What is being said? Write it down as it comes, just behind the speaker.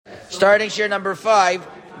Starting share number 5.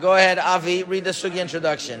 Go ahead, Avi. Read the Sugi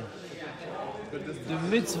introduction. The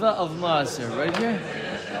mitzvah of Maaser, right here?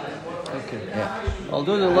 Okay. Yeah.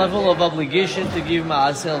 Although the level of obligation to give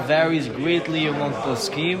Maaser varies greatly among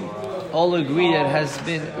poskim, all agree that it has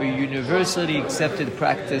been a universally accepted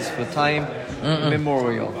practice for time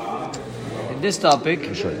immemorial. In this topic,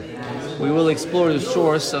 we will explore the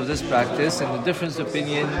source of this practice and the different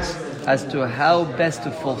opinions as to how best to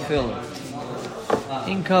fulfill it.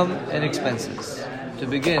 Income and expenses. To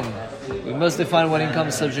begin, we must define what income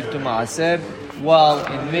is subject to Maaser. While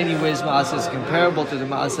in many ways Maaser is comparable to the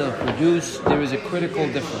Maaser of produce, there is a critical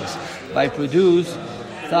difference. By produce,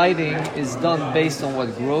 tithing is done based on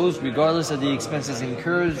what grows, regardless of the expenses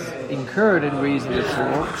incurred in raising the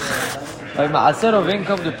poor. By Maaser of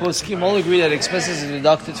income, the poskim all agree that expenses are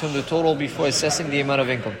deducted from the total before assessing the amount of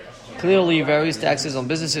income. Clearly, various taxes on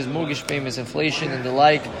businesses, mortgage payments, inflation, and the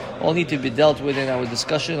like all need to be dealt with in our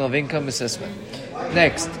discussion of income assessment.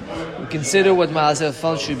 Next, we consider what Maaser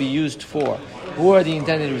funds should be used for. Who are the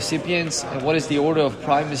intended recipients, and what is the order of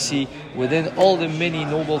primacy within all the many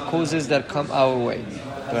noble causes that come our way?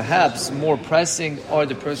 Perhaps more pressing are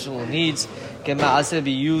the personal needs. Can Maaser be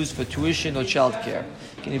used for tuition or childcare?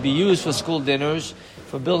 Can it be used for school dinners,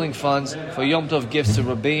 for building funds, for Yom Tov gifts to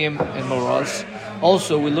Rabbeim and Moros?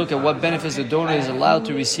 Also, we look at what benefits the donor is allowed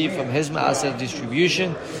to receive from his Maaser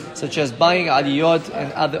distribution, such as buying aliyot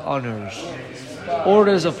and other honors.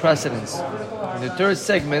 Orders of precedence. In the third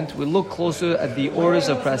segment, we look closer at the orders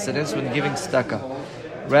of precedence when giving tzedaka.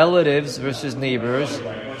 Relatives versus neighbors,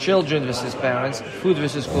 children versus parents, food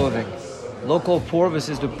versus clothing, local poor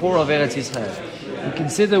versus the poor of Eretz Yisrael. We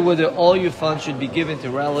consider whether all your funds should be given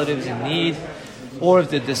to relatives in need, or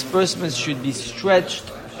if the disbursements should be stretched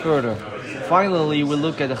further. Finally, we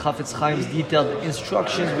look at the Chafetz Chaim's detailed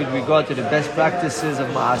instructions with regard to the best practices of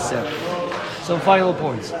Maaser. Some final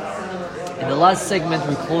points. In the last segment,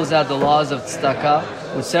 we close out the laws of tzedaka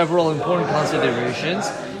with several important considerations.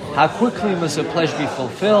 How quickly must a pledge be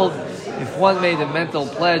fulfilled? If one made a mental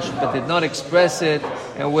pledge but did not express it,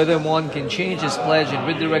 and whether one can change his pledge and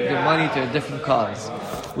redirect the money to a different cause.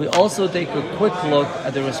 We also take a quick look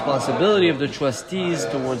at the responsibility of the trustees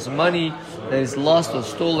towards money that is lost or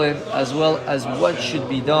stolen, as well as what should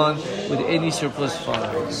be done with any surplus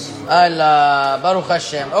funds. Allah, Baruch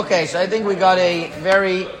Hashem. Okay, so I think we got a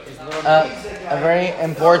very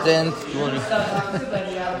important.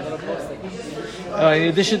 In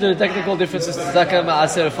addition to the technical differences, Tzedaka and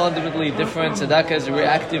Maaser are fundamentally different. Tzedaka is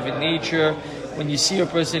reactive in nature. When you see a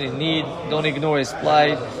person in need, don't ignore his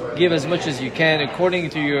plight. Give as much as you can according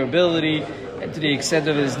to your ability and to the extent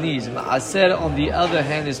of his needs. Maaser, on the other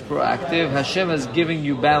hand, is proactive. Hashem has given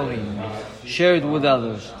you bounty. Share it with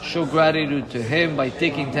others. Show gratitude to Him by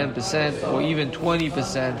taking 10% or even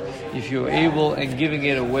 20% if you're able and giving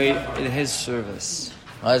it away in His service.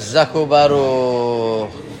 Zaku Baru.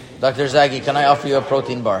 Dr. Zagi, can I offer you a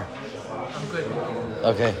protein bar? I'm good.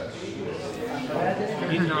 Okay.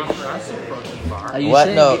 You didn't offer us a protein bar.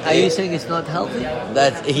 Are you saying it's not healthy?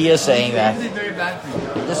 That he is saying that. It's very bad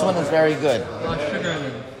for you. This one is very good. Sugar in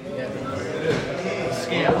it.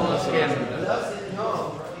 Scam.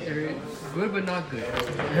 They're good but not good.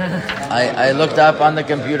 I looked up on the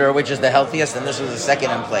computer which is the healthiest, and this was the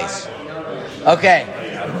second in place. Okay.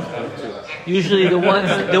 Usually the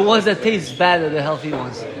ones that taste bad are the healthy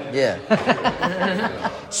ones. Yeah.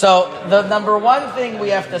 So the number one thing we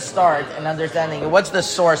have to start in understanding what's the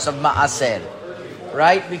source of Maaser,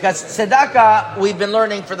 right? Because Tzedaka we've been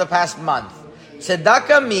learning for the past month.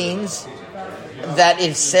 Tzedaka means that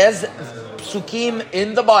it says psukim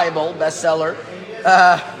in the Bible, bestseller.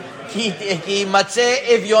 Ki matzeh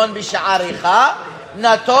evyon b'sha'aricha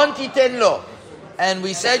naton titen lo, and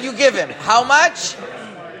we said you give him how much?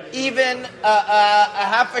 Even a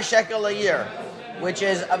half a shekel a year, which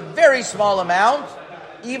is a very small amount.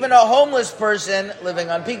 Even a homeless person living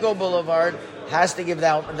on Pico Boulevard has to give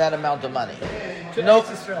that amount of money. No,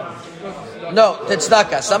 to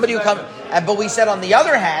tzedakah. Somebody who comes, but we said on the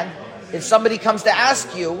other hand, if somebody comes to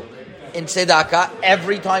ask you in tzedakah,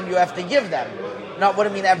 every time you have to give them. Not what I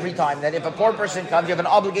mean every time. That if a poor person comes, you have an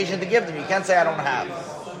obligation to give them. You can't say I don't have.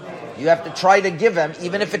 You have to try to give them,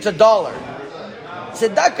 even if it's $1.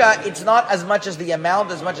 Tzedakah, it's not as much as the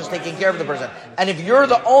amount, as much as taking care of the person. And if you're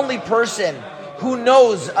the only person who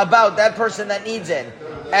knows about that person that needs it,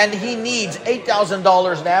 and he needs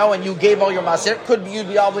 $8,000 now, and you gave all your maaser, could you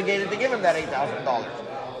be obligated to give him that $8,000?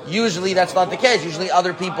 Usually that's not the case. Usually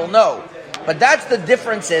other people know. But that's the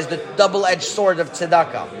difference, is the double-edged sword of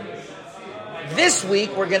tzedakah. This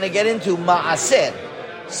week we're going to get into maaser,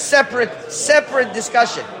 separate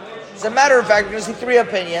discussion. As a matter of fact, we're going to see three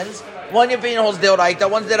opinions. One opinion holds deoraita,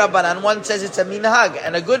 one's derabanan, one says it's a minhag,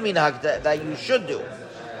 and a good minhag that you should do.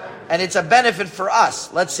 And it's a benefit for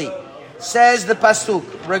us. Let's see. Says the pasuk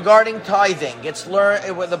regarding tithing. It's learned.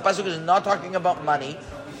 The pasuk is not talking about money.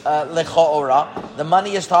 Lechaora. The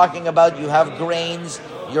money is talking about you have grains.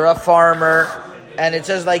 You're a farmer, and it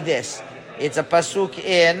says like this. It's a pasuk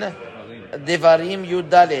in Devarim Yud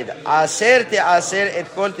Daled. Aser te'aser et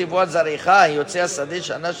kol tivot zarecha yotzei sadeh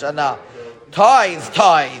shana shana. Tithe.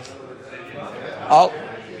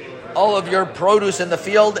 All of your produce in the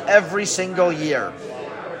field every single year.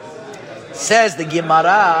 Says the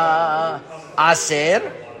Gemara, Aser,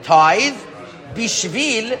 tithe,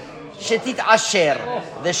 bishvil, shetit asher.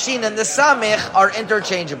 The shin and the samech are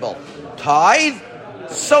interchangeable. Tithe,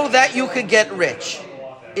 so that you could get rich.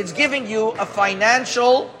 It's giving you a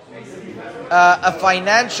financial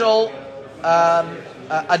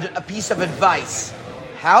piece of advice.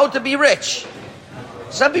 How to be rich.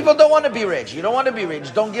 Some people don't want to be rich. You don't want to be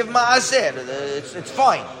rich. Don't give Maaser. It's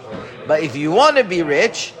fine. But if you want to be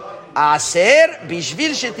rich, Aser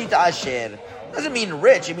bishvil shetit asher. Doesn't mean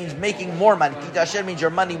rich. It means making more money. Tit asher means your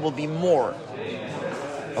money will be more.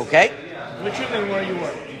 Okay? Richer than where you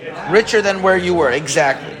were. Richer than where you were.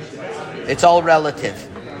 Exactly. It's all relative.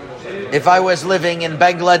 If I was living in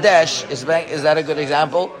Bangladesh, is that a good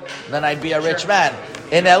example? Then I'd be a rich man.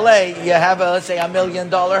 In LA, you have let's say $1 million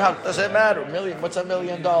house. Does it matter? What's $1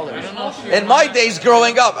 million? In my days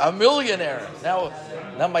growing up, a millionaire. Now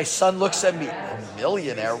my son looks at me. A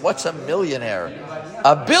millionaire? What's a millionaire?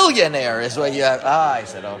 A billionaire is what you have. I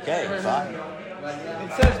said, okay, fine.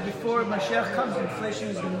 It says before Mashiach comes, inflation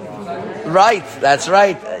is going to move through the roof. Right, that's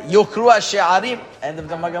right. Yukru ha-she'arim. End of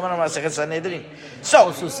the Magamana Masechet Sanhedrin. So,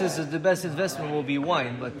 Also says that the best investment will be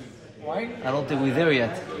wine, but I don't think we're there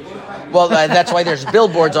yet. well, that's why there's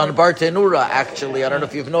billboards on Bartenura, actually. I don't know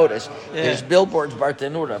if you've noticed. Yeah. There's billboards,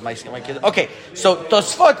 Bartenura. My kids. Okay, so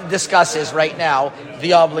Tosfot discusses right now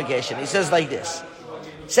the obligation. He says like this.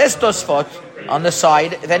 Says Tosfot on the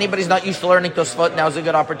side. If anybody's not used to learning Tosfot, now's a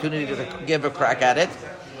good opportunity to give a crack at it.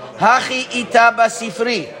 Hachi ita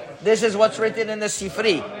basifri. This is what's written in the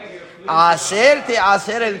Sifri. Aser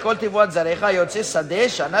te'aser el kol tivot zarecha yotzei sadeh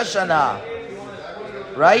shana shana.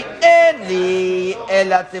 Right?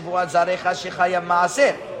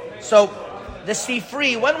 So, the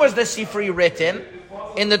Sifri, when was the Sifri written?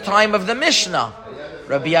 In the time of the Mishnah.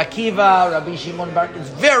 Rabbi Akiva, Rabbi Shimon Bar, it's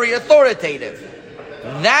very authoritative.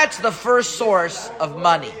 That's the first source of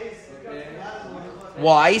money.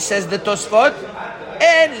 Why? Says the Tosfot.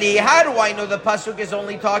 How do I know the Pasuk is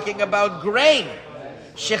only talking about grain?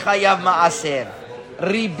 Shechayav ma'aser.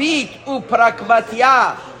 Ribit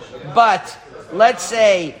uprakbatya. But let's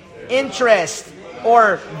say interest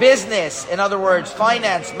or business, in other words,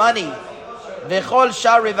 finance, money, v'chol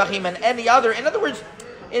shar revachim, and any other. In other words,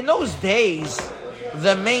 in those days,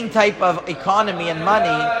 the main type of economy and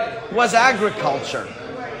money was agriculture.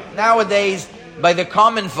 Nowadays, by the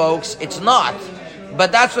common folks, it's not.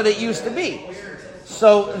 But that's what it used to be.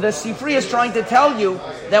 So the Sifri is trying to tell you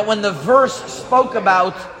that when the verse spoke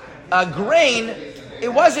about grain,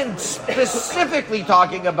 it wasn't specifically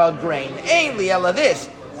talking about grain. Ainly ella this.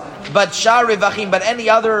 But shar revachim, but any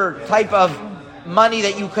other type of money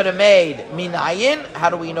that you could have made. Minayin, how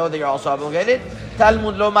do we know that you're also obligated?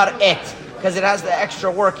 Talmud lomar et, because it has the extra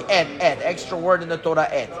work et, extra word in the Torah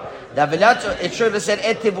et. It should have said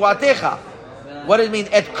et tivwatecha. What does it mean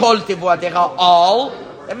et kol tivwatecha? All.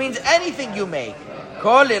 That means anything you make.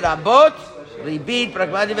 Kol irabot, ribit,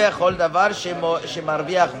 pragmati vechol davar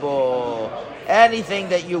shemarviach bo. Anything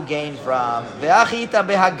that you gain from. Ve'achita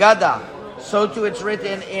behagada. So too it's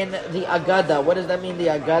written in the Agada. What does that mean, the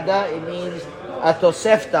Agada? It means a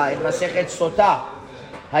Tosefta in Masechet Sotah.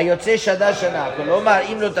 Hayotze shada shana. Kolomar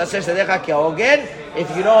im lo taser sedecha ke'ogen.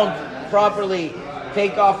 If you don't properly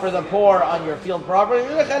take off for the poor on your field properly,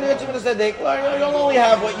 you'll only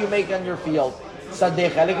have what you make on your field. In other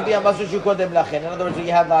words, what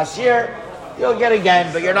you had last year, you'll get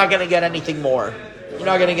again, but you're not going to get anything more. You're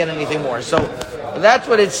not going to get anything more. So that's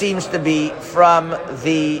what it seems to be from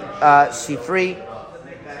the Sifri,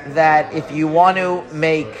 that if you want to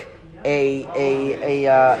make a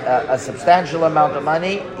substantial amount of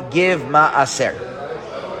money, give Maaser.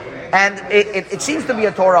 And it seems to be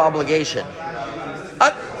a Torah obligation.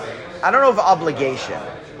 I don't know if obligation.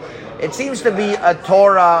 It seems to be a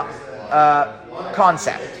Torah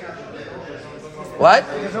concept. What?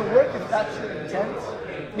 Does it work if that's your intent?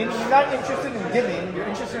 Meaning you're not interested in giving, you're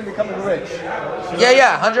interested in becoming rich. So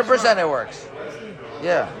Yeah, 100% it works.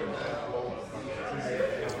 Yeah.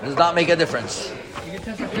 Does not make a difference.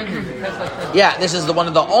 Yeah, this is one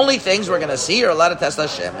of the only things we're going to see. You're allowed to test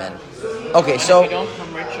Hashem. Okay, so... If you don't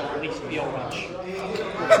come rich, you'll at least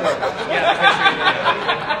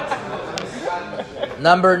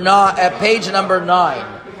Number 9, page number 9.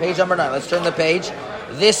 Page number 9. Let's turn the page.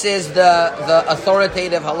 This is the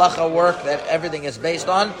authoritative halacha work that everything is based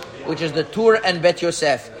on, which is the Tur and Bet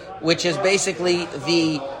Yosef, which is basically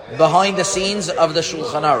the behind the scenes of the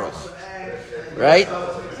Shulchan Aruch. Right?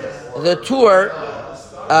 The Tur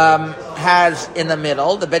has in the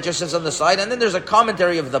middle, the Bet Yosef's on the side, and then there's a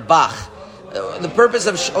commentary of the Bach. The purpose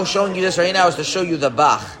of showing you this right now is to show you the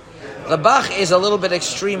Bach. The Bach is a little bit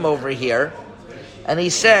extreme over here, and he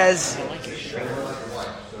says,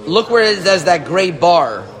 look where it says that gray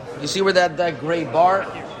bar. You see where that gray bar?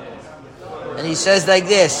 And he says like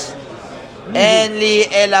this, En li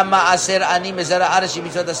ela ma'aser ani mezara arashi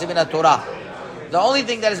mitzvot asim min Torah. The only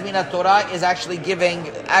thing that is min Torah is actually giving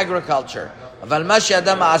agriculture. אבל מה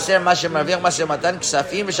שאדם מעשר, מה שמרוויח, מה שמתן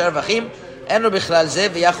כספים ושאר רווחים, אין לו בכלל זה,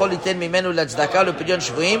 ויכול ליתן ממנו לצדקה ולפדיון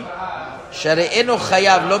שבויים, שהרי אינו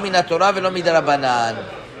חייב לא מן התורה ולא מדרבנן.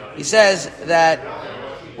 He says that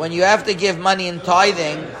when you have to give money in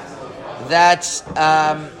tithing, that's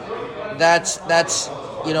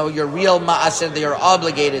your real ma'aser that you're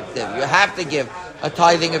obligated to. You have to give a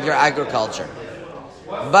tithing of your agriculture.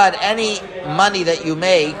 But any money that you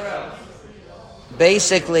make,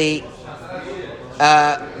 basically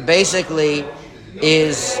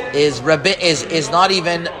is not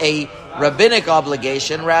even a rabbinic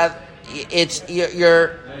obligation. Rather, it's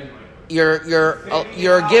you're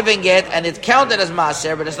giving it, and it's counted as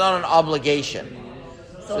maaser, but it's not an obligation.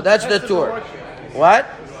 So that's the Tur. What?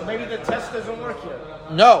 So maybe the test doesn't work here.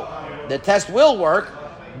 No, the test will work,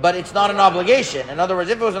 but it's not an obligation. In other words,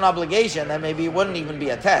 if it was an obligation, then maybe it wouldn't even be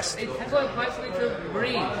a test. It applies to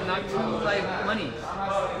brain, not to money.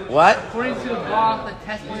 What? According to Bach, the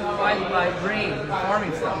test is applied by brain,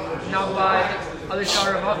 farming stuff, not by other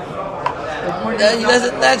shara of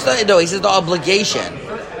That's not. No, he says the obligation.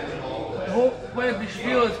 The whole point of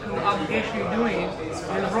Bishvil is the obligation you're doing,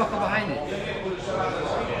 and the bracha behind it.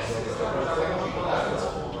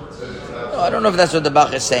 No, I don't know if that's what the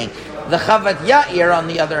Bach is saying. The Chavat Yair, on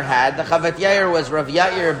the other hand, the Chavat Yair was Rav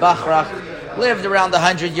Yair Bachrach, lived around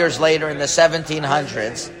 100 years later in the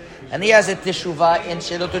 1700s, and he has a Teshuvah in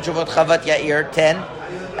Shilot Teshuvot Chavat Yair 10,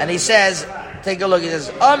 and he says, take a look, he says,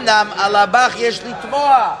 Omnam ala Bach yesh li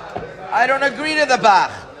tmoa. I don't agree to the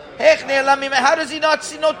Bach. How does he not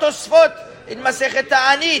see no Tosfot in Masechet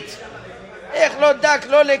Ta'anit? Lo dak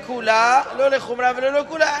lo lekula, lo lechumra velo lo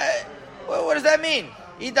kula. What does that mean?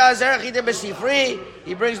 He does Erechite Besifri.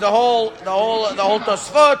 He brings the whole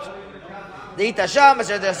Tosfot. The Itasham,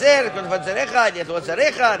 Maser Deser, Konfat Zerecha, Yetot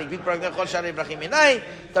Zerecha, Ribit Pragner Chol Shari Ibrahim Minai,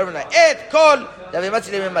 Tarvina Et Kol,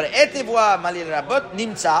 Davimatzi Lememar Et Ivua, Mali Rabot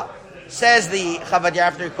Nimtza. Says the Chavad Yair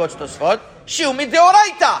after he quotes Tosfot. Shiu mi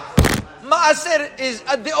deoraita. Maaser is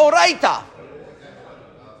a deoraita.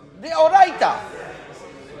 Deoraita.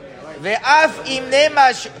 Ve'af im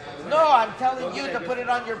nemash. No, I'm telling you to put it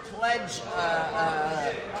on your pledge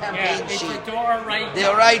campaign sheet. It's a deoraita.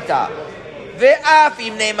 Deoraita. Ve'af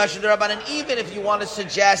im nemash derabanan. Even if you want to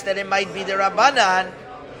suggest that it might be derabanan,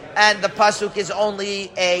 and the pasuk is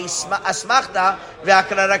only a asmachta,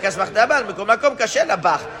 ve'akrara kasmachta ban mikom makom kasher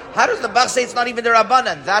labach. How does the Bach say it's not even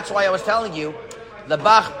derabanan? That's why I was telling you. The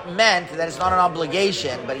Bach meant that it's not an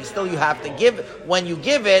obligation, but you have to give. When you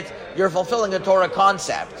give it, you're fulfilling a Torah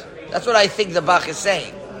concept. That's what I think the Bach is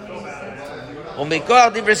saying. And because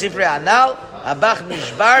of the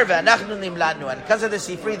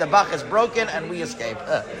Sifri, the Bach is broken and we escape.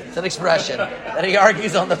 It's an expression that he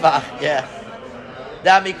argues on the Bach. Yeah.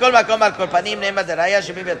 And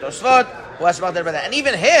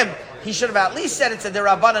even him, he should have at least said it's a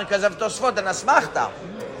derabanan because of Tosfot and Asmachta.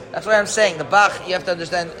 That's why I'm saying the Bach, you have to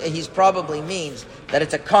understand, he's probably means that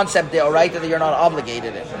it's a concept deoraita that you're not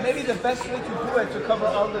obligated in. So maybe the best way to do it, to cover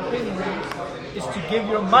all the opinions, is to give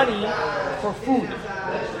your money for food.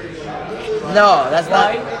 No, that's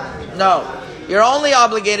not. No. You're only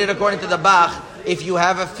obligated, according to the Bach, if you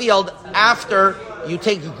have a field after you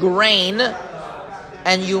take grain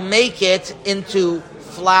and you make it into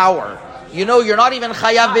flour. You know, you're not even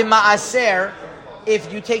chayav b'ma'aser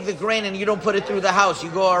if you take the grain and you don't put it through the house. You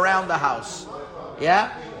go around the house.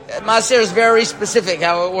 Yeah? Maaser is very specific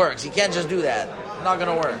how it works. You can't just do that. It's not going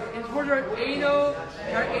to work.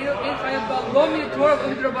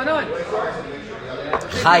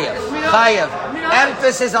 Chayav. Chayav.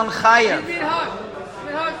 Emphasis on chayav.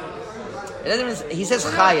 It doesn't mean, he says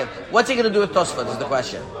chayav. What's he going to do with Tosfot is the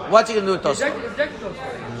question. What's he going to do with Tosfot?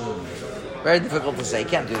 Very difficult to say.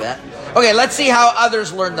 Can't do that. Okay, let's see how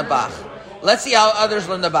others learn the Bach. Let's see how others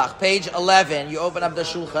learn the Bach. Page 11, you open up the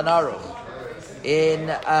Shulchan Aruch. In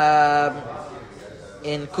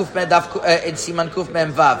in Siman Kuf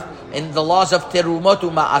Mem Vav, in the laws of Terumot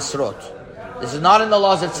Ma'asrot. This is not in the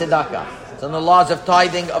laws of Tzedaka. It's in the laws of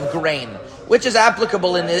tithing of grain, which is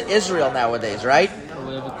applicable in Israel nowadays, right?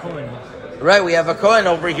 We have a coin. Right, we have a Kohen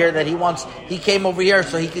over here that he came over here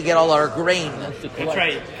so he could get all our grain. That's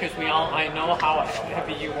right, because I know how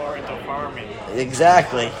heavy you are into farming.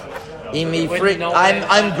 Exactly.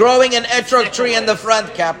 I'm growing an etrog tree in the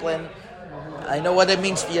front, Kaplan. I know what it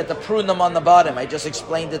means to you to prune them on the bottom. I just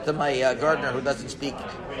explained it to my gardener who doesn't speak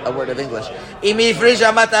a word of English. Im hifrish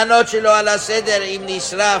hamatanot shelo ala seder im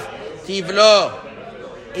nisraf tivlo.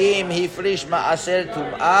 Im hifrish ma'aser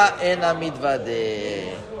tum'ah ena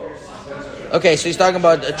midvadeh. Okay, so he's talking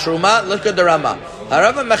about Truma. Look at the Rama.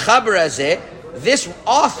 Harava mechaber hazeh, this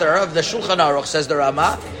author of the Shulchan Aruch, says the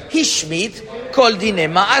Rama, Hishmit kol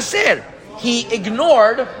dine ma'aser. He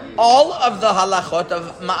ignored all of the halachot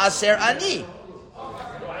of ma'aser ani.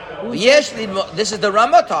 This is the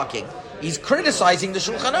Rama talking. He's criticizing the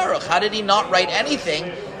Shulchan Aruch. How did he not write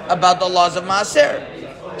anything about the laws of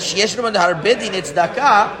ma'aser? Sheyesh l'man harbe dine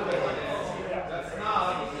tzedaka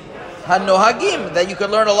hanohagim, that you could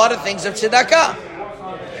learn a lot of things of tzedakah.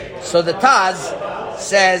 So the Taz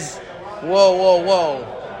says, whoa,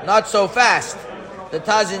 not so fast. The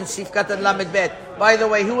Taz in Sifkat and Lamed Bet. By the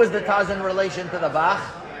way, who was the Taz in relation to the Bach?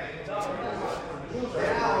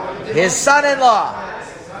 His son-in-law.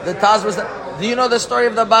 The Taz was. Do you know the story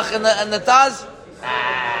of the Bach and the Taz?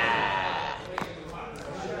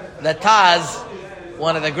 The Taz,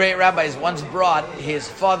 one of the great rabbis, once brought his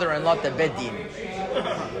father-in-law to Beddin.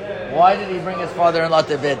 Why did he bring his father-in-law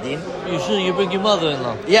to Beddin? Usually you bring your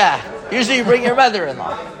mother-in-law. Yeah, usually you bring your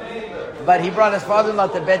mother-in-law. But he brought his father-in-law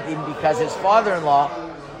to Beddin because his father-in-law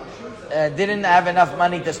didn't have enough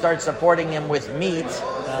money to start supporting him with meat.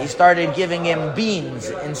 He started giving him beans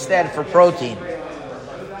instead for protein.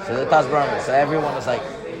 So the Taz brought him. So everyone was like,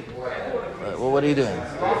 well, what are you doing?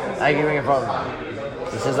 How are you giving your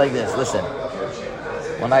father-in-law? He says like this, listen,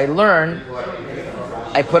 when I learn,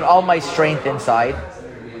 I put all my strength inside,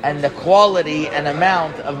 and the quality and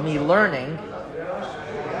amount of me learning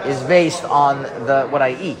is based on what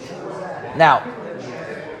I eat. Now,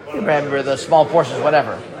 you remember the small portions,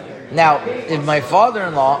 whatever. Now, if my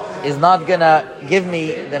father-in-law is not going to give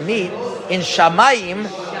me the meat, in Shamayim,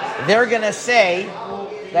 they're going to say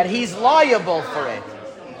that he's liable for it.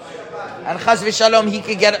 And Chaz v'shalom, he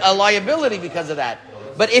could get a liability because of that.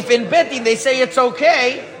 But if in Betin they say it's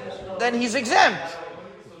okay, then he's exempt.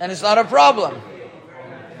 And it's not a problem.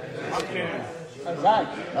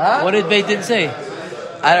 Huh? What did Beitin say?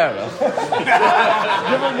 I don't know.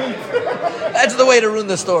 That's the way to ruin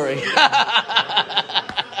the story.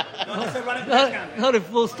 Not a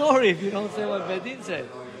full story if you don't say what Beitin said.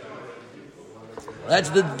 That's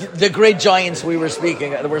the great giants we're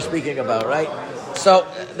speaking about, right? So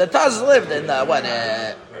the Taz lived in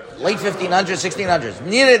late 1500s, 1600s.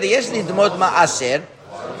 Nire de yesh nidmot ma'aser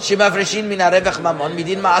shemafreshin min harevach mamon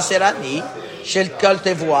midin ma'aser ani shel kol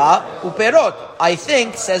tevuah uperot. I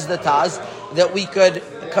think, says the Taz, that we could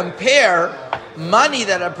compare money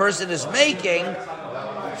that a person is making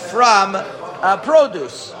from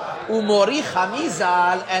produce. Umori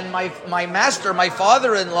chamizal, and my master, my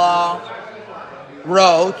father-in-law,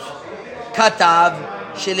 wrote, katav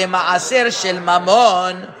shelema'aser shel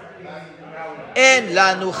mamon en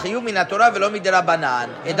lanu chiyuv min haTorah velo midirabanan.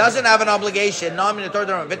 It doesn't have an obligation, no min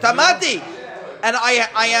haTorah v'tamati. And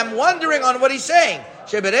I am wondering on what he's saying.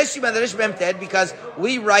 Because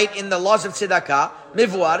we write in the laws of tzedakah,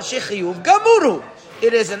 mivuar shechiyuv gamuru.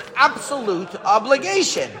 It is an absolute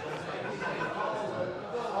obligation.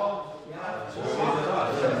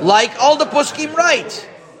 Like all the poskim write.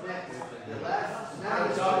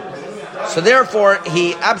 So therefore,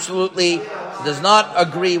 he absolutely does not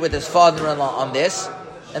agree with his father-in-law on this.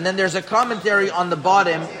 And then there's a commentary on the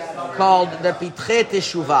bottom called the Pitrei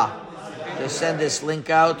Teshuvah. Just send this link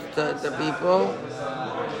out to people,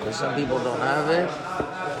 because some people don't have it.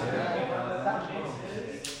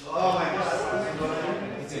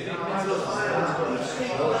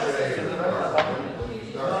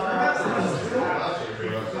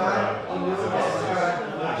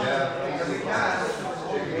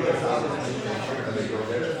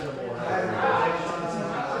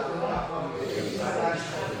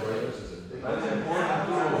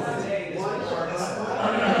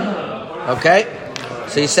 Okay,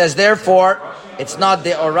 so he says, therefore, it's not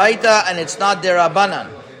the Oraita and it's not the Rabbanan.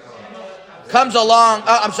 Comes along,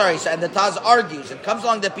 and the Taz argues, it comes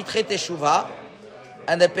along the Pitrei Teshuvah,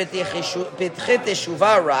 and the Pitrei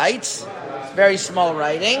Teshuvah writes, very small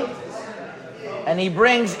writing, and he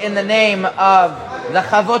brings in the name of the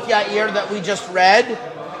Chavot Yair that we just read,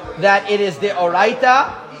 that it is the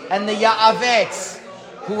Oraita, and the Ya'avetz,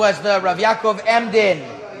 who was the Rav Yaakov Emden,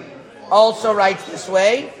 also writes this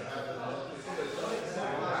way.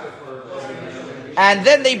 And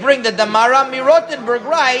then they bring the Maram Mirotenberg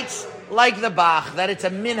writes, like the Bach, that it's a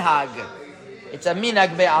minhag. It's a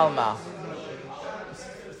minhag be'alma.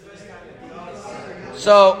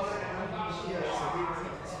 So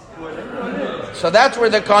that's where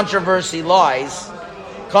the controversy lies.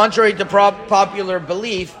 Contrary to popular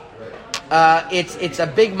belief, it's a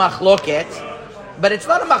big machloket, but it's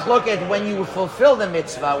not a machloket when you fulfill the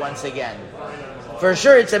mitzvah once again. For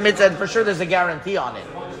sure it's a mitzvah, and for sure there's a guarantee on it.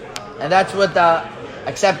 And that's what the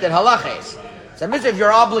accepted halacha is. It's a mitzvah if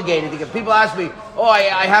you're obligated. People ask me,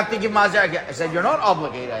 I have to give Maaser. I said, you're not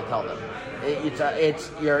obligated, I tell them.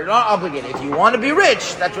 You're not obligated. If you want to be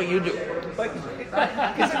rich, that's what you do. But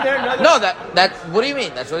isn't there another... No, that. What do you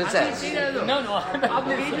mean? That's what it says. No.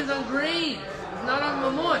 Obligations on grain. It's not on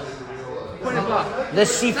mamon. According to Bach. The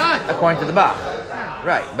sif, according to the Bach.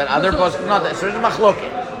 Right, but other posts, not that. So there's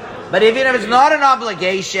machloket. But even if it's not an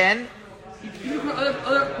obligation,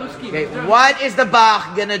 okay, what is the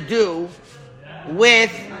Bach going to do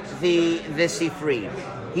with the sifri?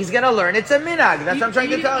 He's going to learn it's a minhag. That's what I'm trying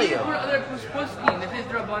to tell you.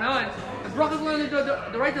 The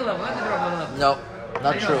right level, not the Rabbanan level. No,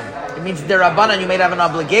 not true. It means the Rabbanan, you may have an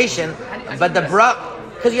obligation, but the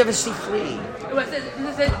because you have a sifri.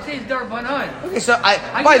 It says the Rabbanan. Okay, so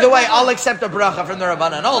by the way, I'll accept a bracha from the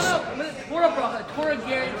Rabbanan also. No, but Torah bracha, Torah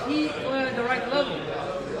guarantees the right level.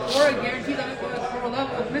 Torah guarantees the Torah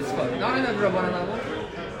level of mitzvah, not on the Rabbanan level.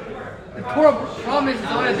 The Torah promise is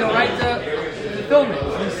on the right fulfillment.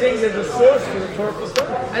 He's saying there's a source for the Torah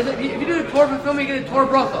fulfillment. If you do the Torah fulfillment, you get a Torah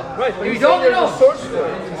bracha. Right, but if you don't, there's a source for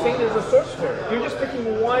it. He's saying there's a source for it. You're just picking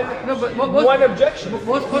one objection.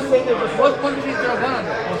 What's supposed to be the Rabbanan?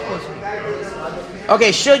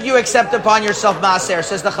 Okay, should you accept upon yourself Maaser?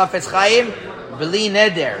 Says the Chafetz Chaim, Bli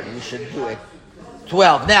Neder. You should do it.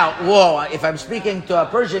 12. Now, if I'm speaking to a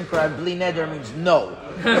Persian crowd, Bli Neder means no.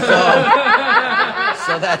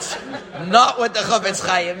 So that's not what the Chafetz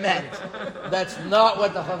Chaim meant. That's not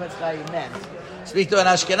what the Chafetz Chaim meant. Speak to an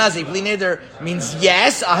Ashkenazi. Bli Neder means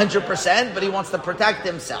yes, 100%, but he wants to protect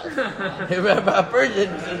himself. A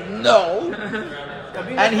Persian says no,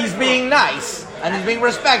 and he's being nice, and he's being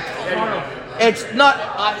respectful. It's not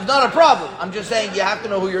a problem. I'm just saying you have to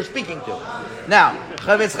know who you're speaking to. Now,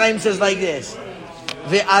 Chafetz Chaim says like this.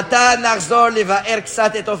 ועתה נחזור לבאר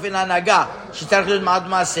קצת את אופן ההנהגה שצריך להיות מעד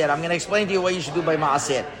מעשר. I'm going to explain to you what you should do by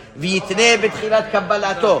מעשר. ויתנה בתחילת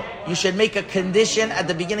קבלתו. You should make a condition at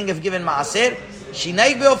the beginning of giving מעשר.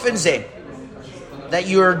 שינהג באופן זה. That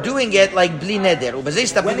you are doing it like בלי נדר. ובזה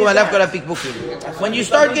יסתפקו עליו כל הפקפוקים. When you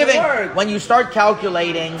start giving, when you start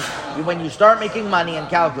calculating, when you start making money and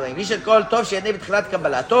calculating, you should call טוב שיתנה בתחילת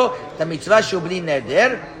קבלתו את המצווה שהוא בלי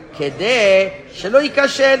נדר, כדי שלא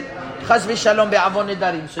ייכשל. Chaz v'shalom be'avon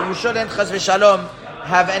nedarim. So you shouldn't chaz v'shalom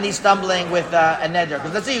have any stumbling with a neder.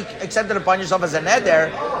 Because let's say you accept it upon yourself as a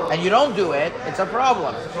neder and you don't do it, it's a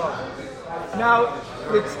problem. Now,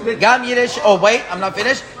 Gam yiresh. Oh wait, I'm not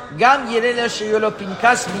finished. Gam yiresh sheyolo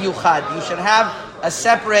pinkas miyuchad. You should have a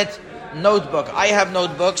separate notebook. I have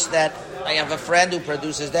notebooks that I have a friend who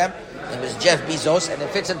produces them. His name is Jeff Bezos, and it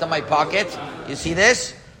fits into my pocket. You see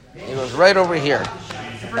this? It goes right over here,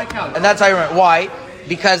 and that's how I remember. Why?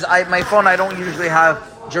 Because my phone I don't usually have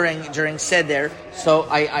during seder, so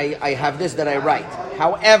I have this that I write.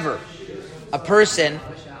 However, a person,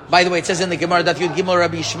 by the way, it says in the Gemara that Yud Gimel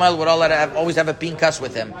Rabbi Yishmael would always have a pinkas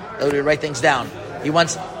with him. That would write things down. He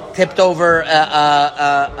once tipped over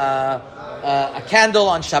a candle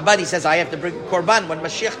on Shabbat. He says, I have to bring korban when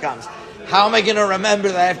Mashiach comes. How am I going to remember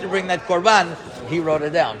that I have to bring that korban? He wrote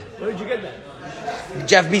it down. Where did you get that?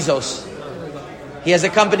 Jeff Bezos. He has a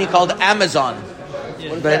company called Amazon.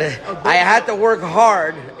 But I had to work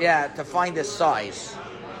hard, to find this size.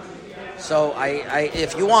 So I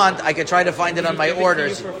if you want, I could try to find it on my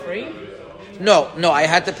orders. For free? No, I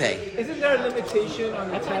had to pay. Isn't there a limitation on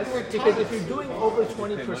the test? Because if you're doing over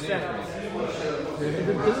 20%,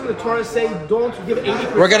 doesn't the Torah say don't give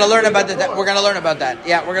 80%? We're going to learn about that. We're going to learn about that.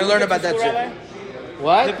 Yeah, we're going to learn about that too.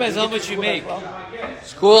 What? Depends how much you make.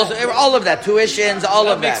 Schools, all of that, tuitions, all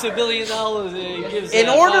of that. Makes $1 billion. It gives, in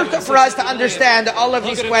order for us to understand all of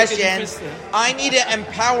these questions, I need to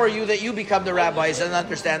empower you that you become the rabbis in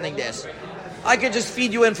understanding this. I could just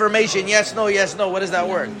feed you information. Yes, no, yes, no. What is that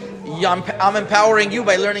word? I'm empowering you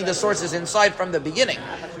by learning the sources inside from the beginning.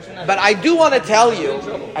 But I do want to tell you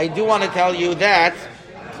that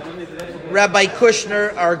Rabbi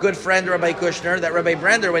Kushner, our good friend Rabbi Kushner, that Rabbi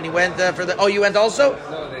Brender, when he went for the... Oh, you went also?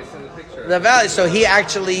 No, they sent a picture. The valley. So he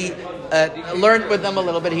actually learned with them a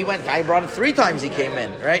little bit. I brought it 3 times he came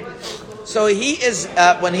in, right? So he is,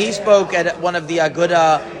 when he spoke at one of the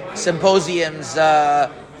Aguda symposiums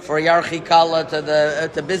for Yarchi Kala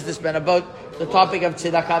to businessmen about the topic of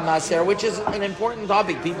Tzedaka Maaser, which is an important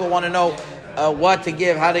topic. People want to know what to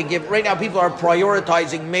give, how to give. Right now, people are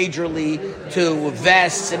prioritizing majorly to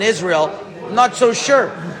vests in Israel. Not so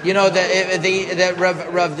sure. You know, the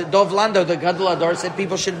Rav Dov the Gadol Ador, said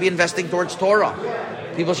people should be investing towards Torah.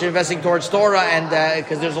 People should be investing towards Torah, and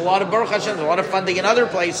because there's a lot of Baruch Hashem, there's a lot of funding in other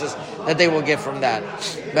places that they will get from that.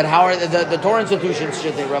 But how are the Torah institutions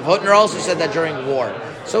should they? Rav Hutner also said that during war.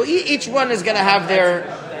 So each one is going to have their.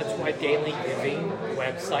 That's why Daily Giving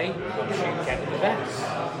website you should get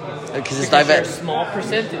invest. Because it's They're a diverse small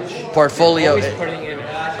percentage portfolio. Always putting in.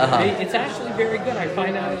 It's actually very good. I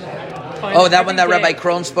find out. That one that Rabbi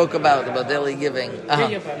Krohn spoke about daily giving.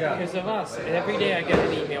 Because of us. And every day I get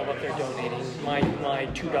an email what they're donating. My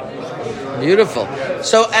 $2. Beautiful.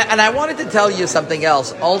 So, and I wanted to tell you something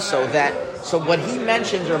else also, that, so what he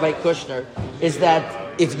mentions, Rabbi Kushner, is that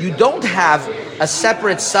if you don't have a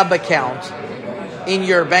separate sub-account in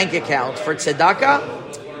your bank account for tzedakah,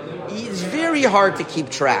 it's very hard to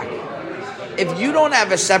keep track. If you don't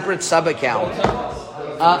have a separate sub-account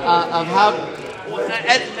of how...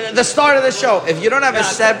 At the start of the show, if you don't have a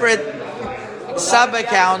separate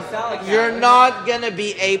sub-account, you're not going to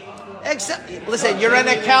be listen, you're an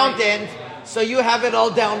accountant, so you have it all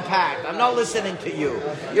down packed. I'm not listening to you.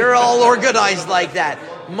 You're all organized like that.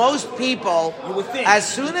 Most people, as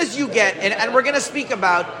soon as you get, and we're going to speak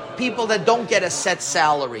about people that don't get a set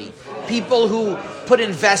salary, people who put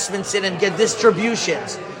investments in and get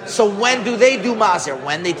distributions. So when do they do Maaser?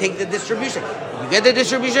 When they take the distribution. You get the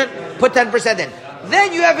distribution, put 10% in.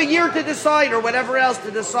 Then you have a year to decide, or whatever else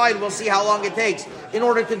to decide. We'll see how long it takes in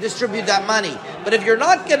order to distribute that money. But if you're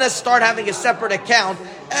not going to start having a separate account,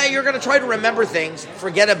 you're going to try to remember things,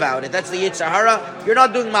 forget about it. That's the Yetzer Hara. You're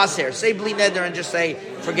not doing Maaser. Say Bli Neder and just say,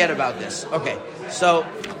 forget about this. Okay, so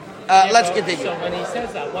let's continue. So when he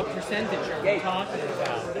says that, what percentage are we talking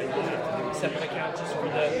about? That you have to do a separate account just for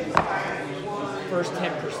the first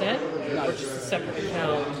 10%? Or just a separate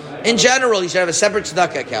account? In general, you should have a separate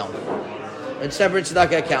tzedakah account. A separate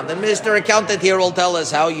tzedakah account. And Mr. Accountant here will tell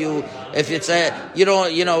us how you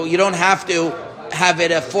don't have to have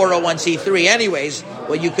it a 401c3 anyways.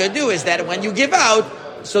 What you could do is that when you give out,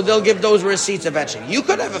 so they'll give those receipts eventually. You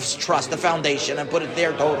could have a trust, a foundation, and put it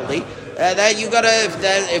there totally. That you gotta,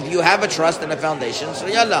 if you have a trust and a foundation, so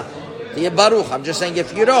yalla, the baruch. I'm just saying,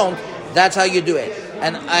 if you don't, that's how you do it.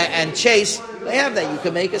 And Chase, they have that. You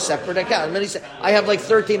can make a separate account. I have like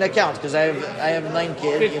 13 accounts because I have 9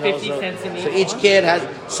 kids. 50 cents in so each kid has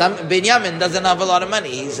some. Binyamin doesn't have a lot of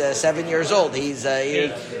money. He's 7 years old. He's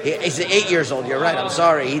 8 years old. You're right. I'm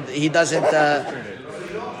sorry. He doesn't.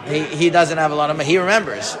 He doesn't have a lot of money. He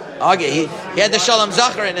remembers. He had the Shalom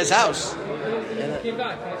Zachar in his house.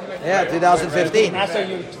 Yeah, 2015. Maaser,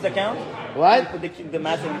 you the account? What? Put the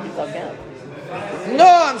Maaser in your account. No,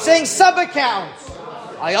 I'm saying sub-accounts.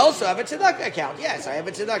 I also have a tzedakah account. Yes, I have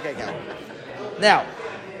a tzedakah account. Now,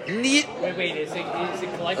 wait, is it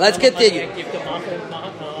collecting? Let's continue. Give the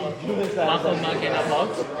Magen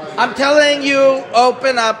Avot? I'm telling you,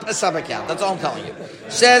 open up a sub-account. That's all I'm telling you.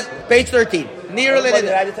 Says, page 13. Near Did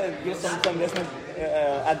I just give some investment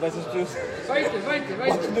advices to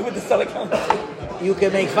what to do with the sub-account? You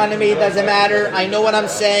can make fun of me, it doesn't matter. I know what I'm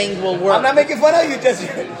saying will work. I'm not making fun of you,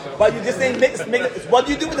 but you're just saying, what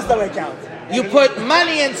do you do with the sub-account? You put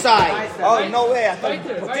money inside. Oh, no way. I thought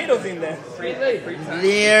potatoes in there.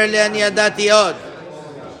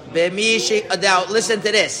 Now, listen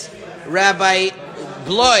to this. Rabbi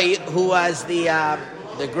Bloy, who was the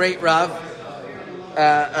great Rav,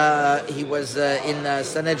 he was in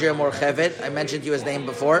Sanhedrin Morchevet. I mentioned to you his name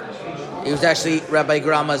before. He was actually Rabbi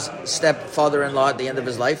Grama's stepfather-in-law at the end of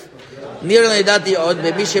his life. Somebody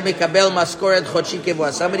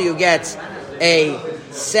who gets a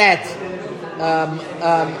set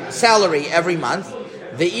salary every month.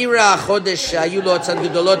 And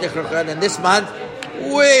this month,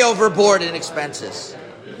 way overboard in expenses.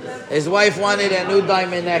 His wife wanted a new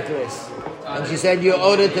diamond necklace. And she said, you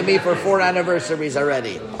owed it to me for 4 anniversaries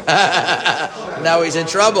already. Now he's in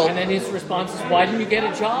trouble. And then his response is, why didn't you get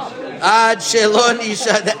a job?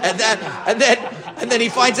 And then he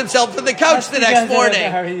finds himself in the couch the next morning.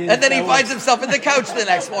 And then he finds himself in the couch the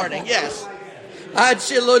next morning. Yes. He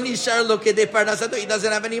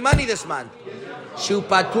doesn't have any money this month. It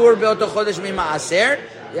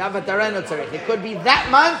could be that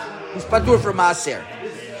month he's patur for Maaser.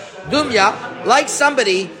 Dumya, like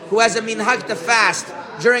somebody who has a minhag to fast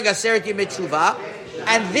during Aseret Yemei Teshuvah,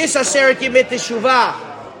 and this Aseret Yemei Teshuvah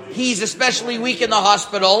he's especially weak in the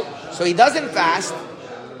hospital, so he doesn't fast.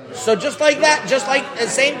 So just like that, just like the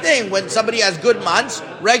same thing, when somebody has good months,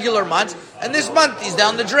 regular months, and this month he's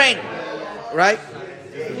down the drain, right?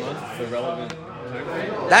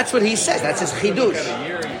 That's what he says. That's his chidush.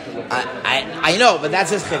 I know, but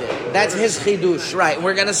that's his chidush. That's his chidush, right?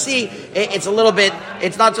 We're going to see, it's a little bit,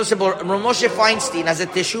 it's not so simple. Rav Moshe Feinstein has a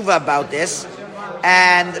teshuva about this,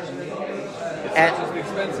 and It's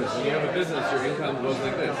expensive. When you have a business, your income goes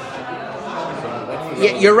like this.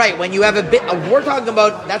 yeah, you're right. When you have a bit, we're talking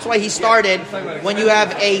about, that's why he started, when you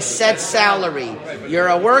have a set salary. You're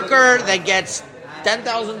a worker that gets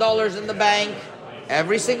 $10,000 in the bank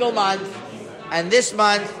every single month, and this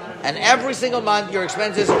month, and every single month, your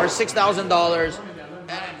expenses are $6,000.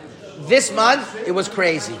 This month, it was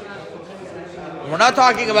crazy. We're not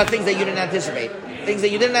talking about things that you didn't anticipate. Things that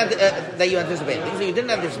you didn't that you anticipate. Things that you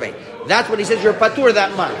didn't anticipate. That's what he says. You're patur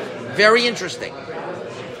that month. Very interesting.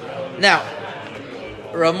 Now,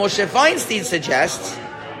 Rav Moshe Feinstein suggests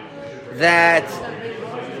that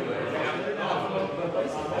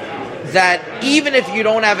even if you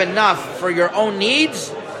don't have enough for your own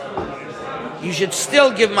needs, you should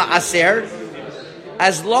still give maaser,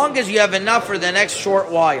 as long as you have enough for the next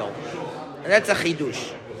short while. And that's a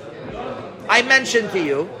chidush. I mentioned to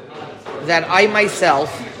you that I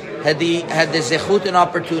myself had the zechut and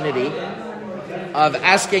opportunity of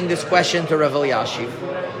asking this question to Rav Elyashiv,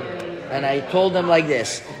 and I told him like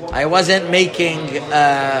this: I wasn't making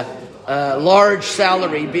a large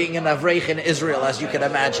salary being an avreich in Israel, as you can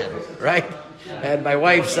imagine, right? And my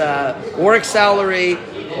wife's work salary,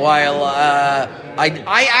 while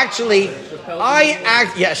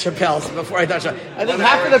Chappelle's. Before I thought, I think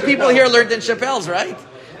half of the people here learned in Chappelle's, right?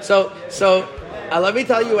 So let me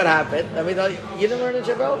tell you what happened. Let me tell you. You didn't learn in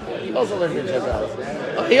Chappelle? You also learned in Chappelle.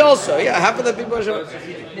 Oh, he also, half of the people in Chappelle.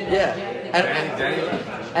 Yeah.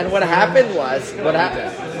 And what happened was,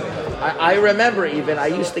 I remember even, I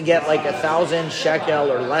used to get like 1,000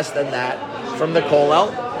 shekel or less than that from the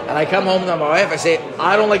kollel. And I come home to my wife, I say,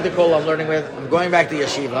 I don't like the kollel I'm learning with. I'm going back to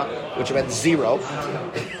yeshiva, which meant zero.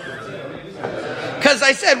 Because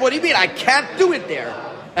I said, what do you mean? I can't do it there.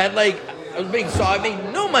 And like, I made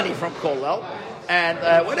no money from kollel, and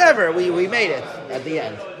whatever, we made it at the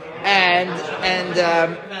end. And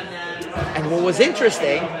what was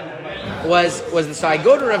interesting was so I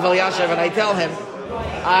go to Rav Elyashiv and I tell him,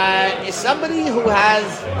 is somebody who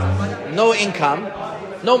has no income,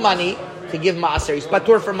 no money to give maaser, he's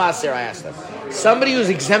patur for maaser, I asked him. Somebody who's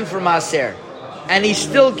exempt from maaser, and he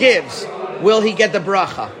still gives, will he get the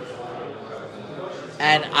bracha?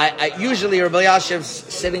 And I usually Rav Elyashiv's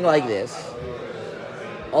sitting like this,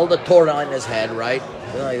 all the Torah in his head, right?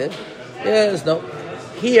 Like this. Yes, no.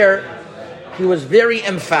 Here, he was very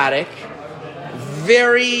emphatic,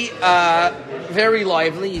 very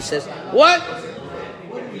lively. He says, "What?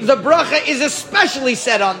 The bracha is especially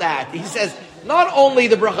said on that." He says, not only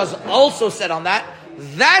the bracha is also said on that.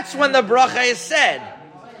 That's when the bracha is said.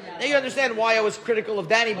 Now you understand why I was critical of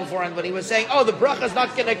Danny beforehand when he was saying, "Oh, the bracha is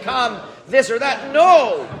not going to come this or that."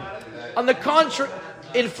 No, on the contrary,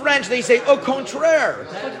 in French they say "au contraire,"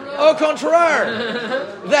 "au contraire."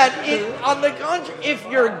 On the contrary, if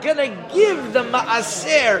you're going to give the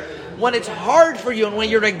maaser when it's hard for you and when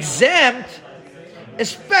you're exempt,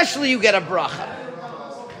 especially you get a bracha.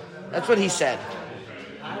 That's what he said.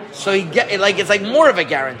 So you get it's like more of a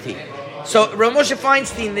guarantee. So Rav Moshe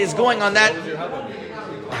Feinstein is going on that.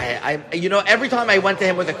 Every time I went to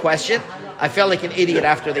him with a question, I felt like an idiot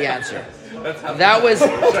after the answer. That was,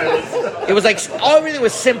 it was like everything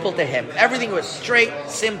was simple to him. Everything was straight,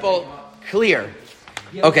 simple, clear.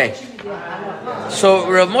 Okay. So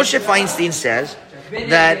Rav Moshe Feinstein says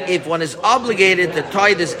that if one is obligated to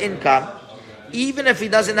tithe his income, even if he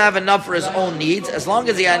doesn't have enough for his own needs, as long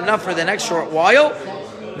as he had enough for the next short while,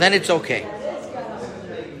 then it's okay.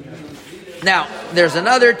 Now, there's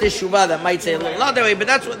another teshuvah that might say a little not that way, but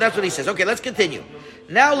that's what he says. Okay, let's continue.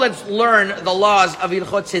 Now let's learn the laws of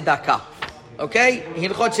Hilchot Tzedaka. Okay?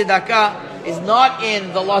 Hilchot Tzedaka is not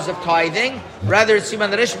in the laws of tithing, rather it's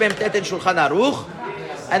Siman Resh Mem Tet in Shulchan Aruch.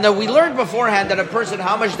 And then we learned beforehand that a person,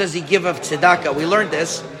 how much does he give of Tzedaka? We learned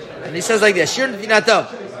this, and he says like this, Shir Nefinato.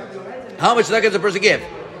 How much tzedakah does a person give?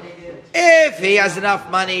 If he has enough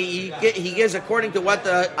money, he gives according to what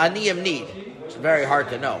the aniyim need. It's very hard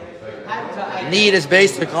to know. Need is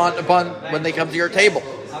based upon when they come to your table.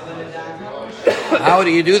 How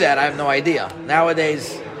do you do that? I have no idea.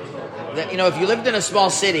 Nowadays, if you lived in a small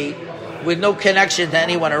city with no connection to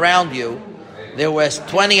anyone around you, there was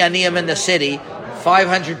 20 aniyim in the city,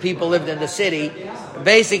 500 people lived in the city.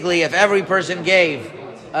 Basically, if every person gave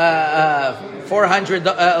 400,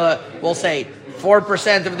 we'll say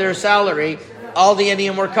 4% of their salary, all the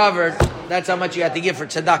aniyim were covered. That's how much you had to give for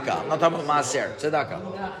tzedakah. I'm not talking about maaser,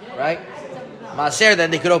 tzedakah, right? Maaser, then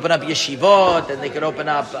they could open up yeshivot, and they could open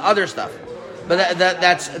up other stuff. But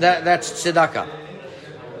that's tzedakah.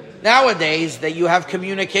 Nowadays, that you have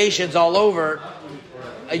communications all over,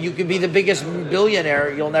 you can be the biggest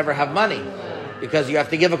billionaire, you'll never have money. Because you have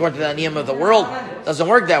to give according to the aniyim of the world. Doesn't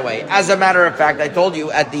work that way. As a matter of fact, I told you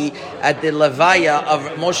at the levaya of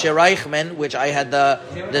Moshe Reichman, which I had the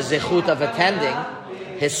zechut of attending,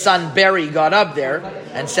 his son Barry got up there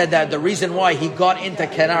and said that the reason why he got into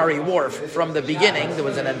Canary Wharf from the beginning, there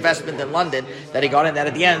was an investment in London that he got in that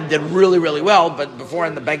at the end did really, really well, but before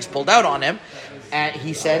the banks pulled out on him. And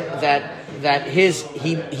he said that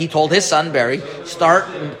he told his son Barry, start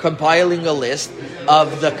compiling a list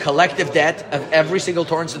of the collective debt of every single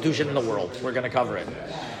Torah institution in the world. We're going to cover it.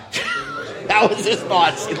 That was his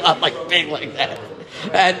thoughts. He not like big like that.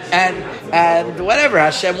 And whatever,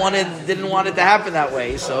 Hashem didn't want it to happen that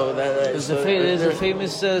way. So there's a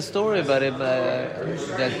famous story about him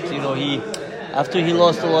that he after he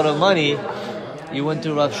lost a lot of money. He went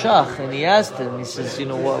to Rav Shach and he asked him. He says,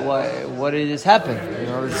 why did this happen?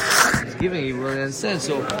 He's giving. He wouldn't understand.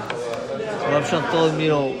 So Rav Shach told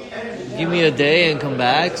him, give me a day and come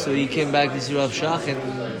back. So he came back to see Rav Shach,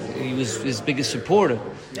 and he was his biggest supporter.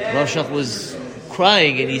 Rav Shach was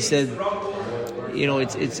crying, and he said,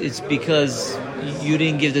 it's because you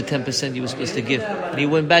didn't give the 10% you were supposed to give. And he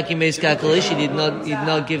went back. He made his calculation. He did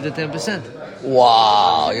not give the 10%.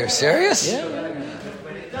 Wow, you're serious? Yeah.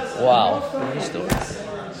 Wow,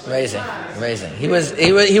 amazing. He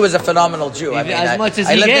was a phenomenal Jew. I mean, as much as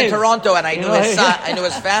I lived gave. in Toronto, and I knew his son. I knew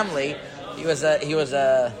his family.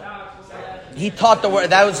 He taught the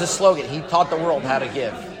world. That was his slogan. He taught the world how to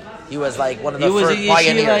give. He was like one of the first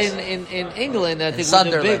pioneers. In England, I think, with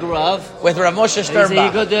Sunderland. the big Rav. With Rav Moshe Sternbach.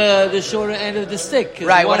 He got the shorter end of the stick.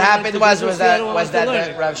 Right. What happened was that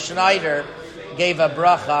Rav Schneider gave a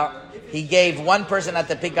bracha. He gave one person had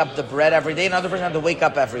to pick up the bread every day, another person had to wake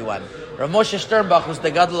up everyone. Rav Moshe Sternbach, who's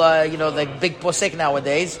the gadol, the big posek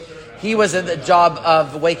nowadays, he was in the job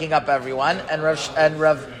of waking up everyone, and Rav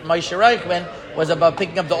Moshe Reichman was about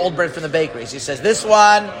picking up the old bread from the bakeries. He says, this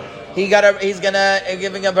one, he's giving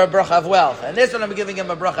him a bracha of wealth, and this one I'm giving him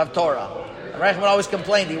a bracha of Torah. And Reichman always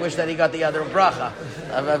complained he wished that he got the other bracha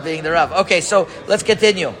of being the Rav. Okay, so let's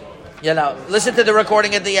continue. Listen to the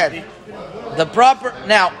recording at the end.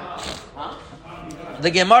 The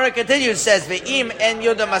Gemara continues, says, "Ve'im en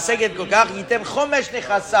yoda maseged kukach yitem chomesh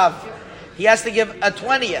nechasav." He has to give a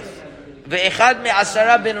 20th. Ve'echad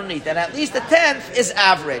me'asara benunit, and at least a 10th is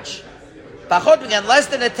average. Pachot again, less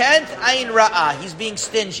than a 10th, ayin ra'ah. He's being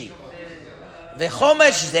stingy.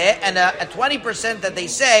 Ve'chomesh zeh, and a 20% that they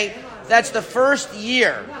say, that's the first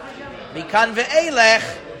year. Mikan ve'elech,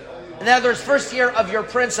 in other words, first year of your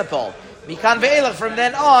principal. Mikan ve'elech, from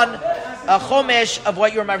then on, a chomesh of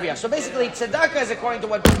what you're married. So basically, tzedakah is according to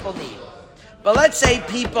what people need. But let's say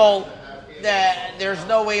people, there's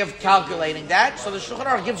no way of calculating that. So the Shulchan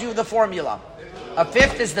Aruch gives you the formula. A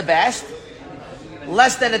 5th is the best,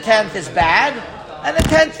 less than a 10th is bad, and a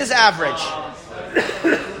 10th is average.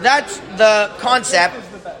 That's the concept.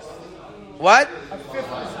 What?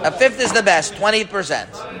 A 5th is the best, 20%.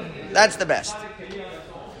 That's the best.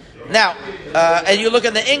 Now, and you look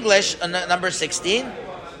at the English, number 16,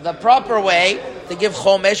 the proper way to give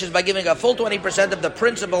chomesh is by giving a full 20% of the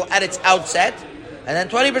principal at its outset, and then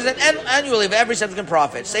 20% annually of every subsequent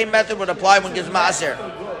profit. Same method would apply when gives maaser.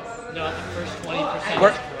 No, the first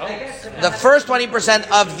 20%. The first 20%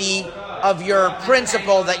 of your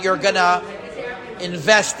principal that you're gonna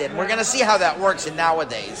invest in. We're gonna see how that works in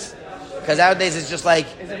nowadays, because nowadays it's just like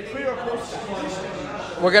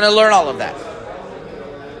we're gonna learn all of that.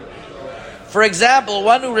 For example,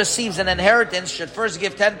 one who receives an inheritance should first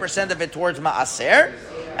give 10% of it towards Maaser,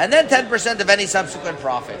 and then 10% of any subsequent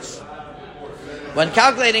profits. When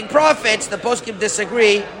calculating profits, the poskim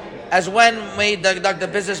disagree as when we deduct the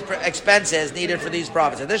business expenses needed for these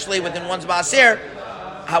profits. Additionally, within one's Maaser,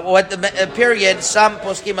 what the period, some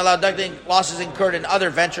poskim allow deducting losses incurred in other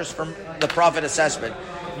ventures from the profit assessment,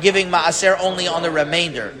 giving Maaser only on the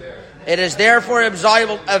remainder. It is therefore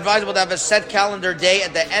advisable to have a set calendar day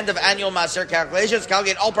at the end of annual Maaser calculations,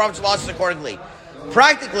 calculate all profits and losses accordingly.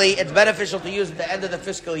 Practically, it's beneficial to use at the end of the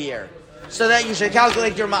fiscal year, so that you should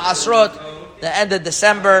calculate your Maasrot the end of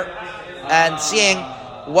December and seeing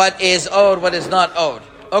what is owed, what is not owed.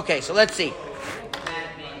 Okay, so let's see.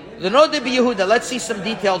 The Node Yehuda, let's see some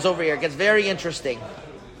details over here. It gets very interesting.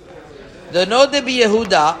 The Node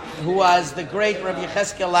Yehuda, who was the great Rabbi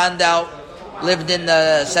Yecheskel Landau, lived in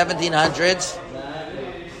the 1700s,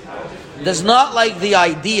 does not like the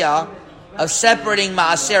idea of separating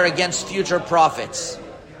Maaser against future profits.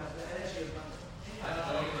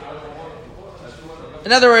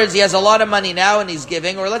 In other words, he has a lot of money now and he's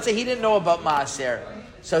giving, or let's say he didn't know about Maaser.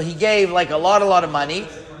 So he gave like a lot of money.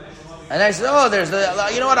 And I said,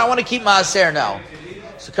 you know what, I want to keep Maaser now.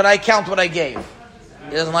 So could I count what I gave?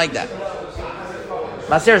 He doesn't like that.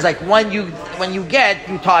 Maaser is like when you get,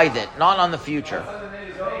 you tithe it, not on the future.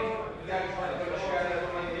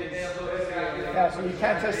 Yeah, so you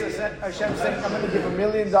can't just Hashem saying, I'm going to give $1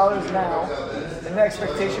 million now, and the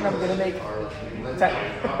expectation I'm going to make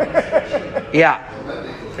 10. Yeah,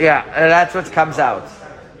 that's what comes out.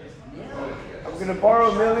 I'm going to borrow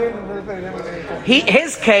 $1 million, and then I'm going to...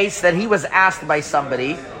 His case that he was asked by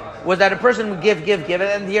somebody was that a person would give,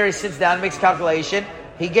 and here he sits down, makes calculation.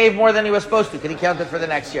 He gave more than he was supposed to. Can he count it for the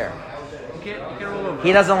next year?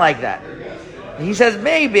 He doesn't like that. He says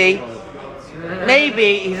maybe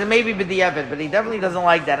he's a maybe b'diavad, but he definitely doesn't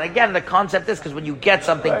like that. And again, the concept is because when you get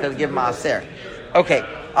something to give maaser. Okay,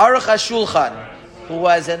 Aruch HaShulchan, who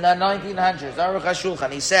was in the 1900s, Aruch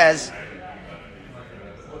HaShulchan, he says,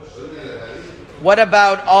 what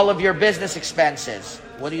about all of your business expenses?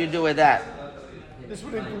 What do you do with that? This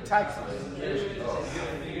would include taxes.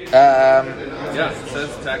 Yeah, it says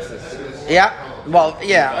taxes. Yeah, well,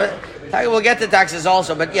 yeah. We'll get to taxes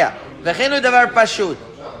also, but yeah. וכן הוא דבר פשוט,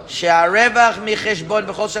 שהרווח מחשבון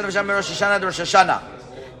בכל שנה ושנה מראש השנה עד ראש השנה.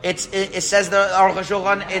 It says the Aruch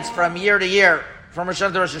HaShulchan, it's from year to year, from Rosh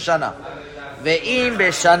Hashanah to Rosh Hashanah. ואם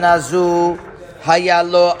בשנה זו היה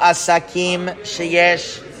לו עסקים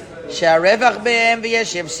שהרווח בהם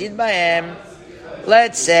ויש הפסיד בהם.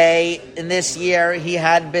 Let's say in this year he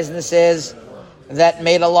had businesses that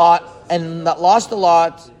made a lot and that lost a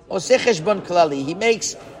lot. עושה חשבון כללי. He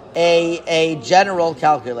makes a general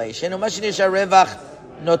calculation. ומה שנשאר רווח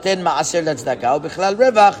נותן מעשר לצדקה, ובכלל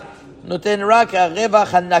רווח נותן רק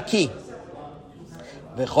הרווח הנקי.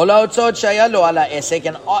 וכל ההוצאות שהיה לו על העסק,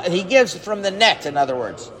 and he gives from the net, in other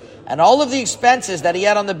words. And all of the expenses that he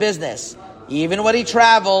had on the business, even what he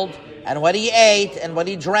traveled, and what he ate, and what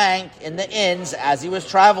he drank in the inns as he was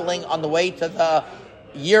traveling on the way to the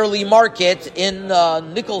yearly market in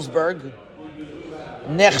Nicholsburg,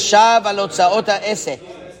 נחשב על הוצאות העסק.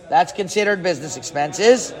 That's considered business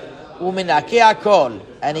expenses. ומנקה הכל,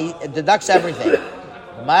 and he deducts everything.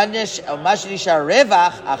 מה שנשאר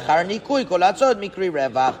רווח, אחר ניכוי כל ההוצאות מקרי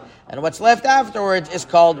רווח, and what's left afterwards is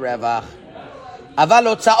called רווח. אבל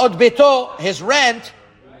הוצאות ביתו, his rent,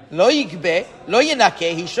 לא יגבה, לא ינקה,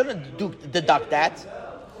 he shouldn't deduct that.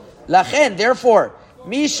 לכן, therefore,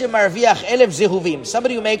 מי שמרוויח 1,000 זהובים,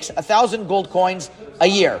 somebody who makes 1,000 gold coins a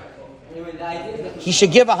year, he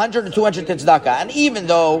should give 100 or 200 to tzedakah. And even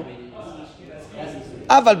though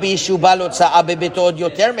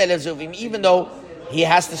even though he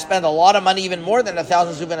has to spend a lot of money, even more than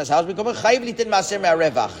 1,000 זהוב in his house,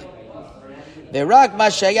 ורק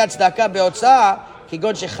מה שהיה צדקה בהוצאה,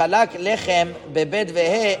 כגון שחלק לחם בבית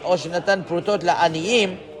והה, או שנתן פרוטות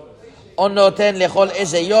לעניים, או נותן לכל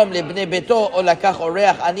איזה יום לבני ביתו, או לקח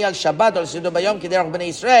אורח עני על שבת, או לסעודו ביום, כדרך בני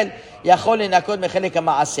ישראל, יכול לנקות מחלק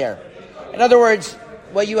המעשר. In other words,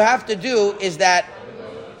 what you have to do is that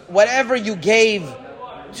whatever you gave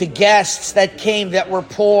to guests that came that were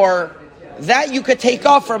poor, that you could take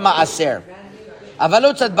off from Maaser.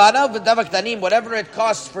 Whatever it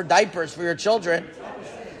costs for diapers for your children,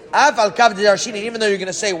 even though you're going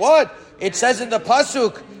to say, what? It says in the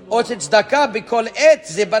Pasuk, it says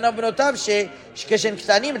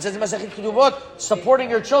in Masechet Ketubot, supporting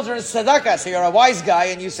your children is tzedakah. So you're a wise guy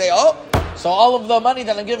and you say, so all of the money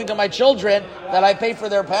that I'm giving to my children, that I pay for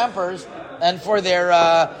their Pampers and for their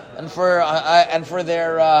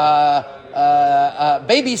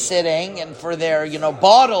babysitting and for their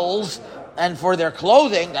bottles and for their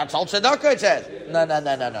clothing, that's all tzedakah. It says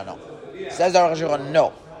no. It says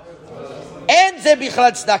no. And ze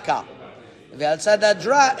bichlal tzedakah.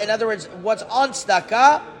 In other words, what's on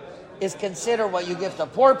tzedakah is consider what you give to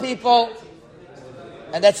poor people,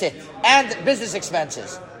 and that's it. And business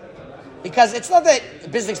expenses. Because it's not that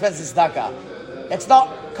business expenses is tzedakah. It's not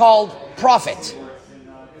called profit.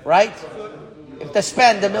 Right? If to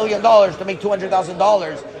spend $1 million to make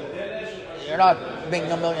 $200,000, you're not making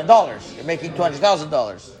 $1 million. You're making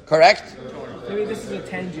 $200,000. Correct? Maybe this is a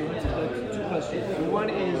tangent, but two questions. One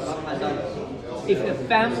is, if a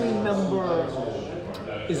family member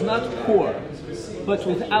is not poor, but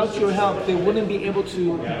without your help, they wouldn't be able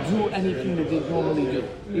to do anything that they normally do.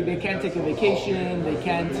 They can't take a vacation, they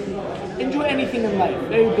can't enjoy anything in life,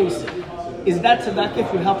 very basic. Is that tzedakah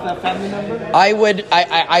if you help that family member? I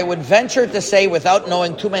would venture to say, without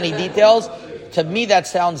knowing too many details, to me that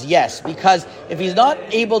sounds yes. Because if he's not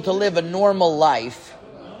able to live a normal life,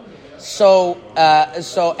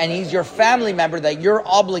 and he's your family member that you're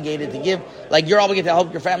obligated to give, like you're obligated to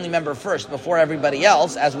help your family member first before everybody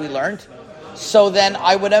else, as we learned. So then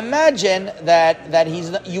I would imagine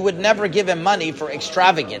that you would never give him money for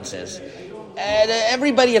extravagances.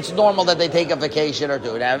 Everybody, it's normal that they take a vacation or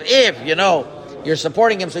two. Now, if you're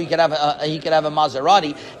supporting him, so he could have a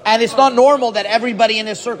Maserati, and it's not normal that everybody in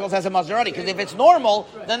his circles has a Maserati. Because if it's normal,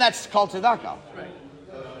 then that's called tzedakah.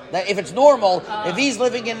 That if it's normal, if he's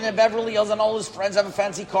living in Beverly Hills and all his friends have a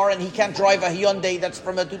fancy car and he can't drive a Hyundai that's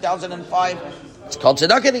from a 2005, it's called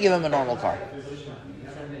tzedakah to give him a normal car.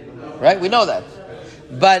 Right? We know that.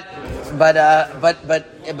 But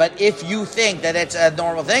if you think that it's a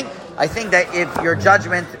normal thing, I think that if your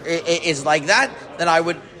judgment is like that, then I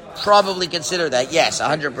would probably consider that. Yes,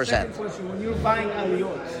 100%. When you're buying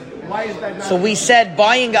aliyot, why is that not? So we said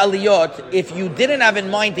buying aliyot, if you didn't have in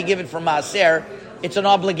mind to give it for Maaser, it's an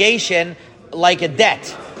obligation like a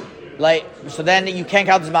debt. So then you can't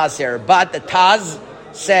count as Maaser. But the Taz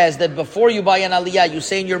says that before you buy an aliyah, you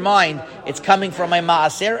say in your mind, it's coming from my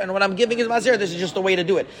Maaser, and what I'm giving is Maaser. This is just the way to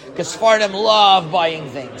do it. Because Sfardim love buying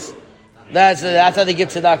things. That's how they give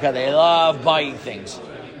tzedakah. They love buying things.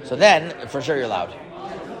 So then, for sure, you're allowed.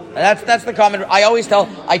 And that's the common.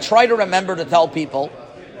 I try to remember to tell people,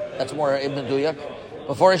 that's more Ibn Duyak,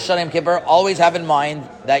 before Rosh Hashanah Kippur, always have in mind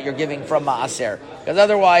that you're giving from Maaser. Because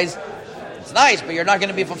otherwise, it's nice, but you're not going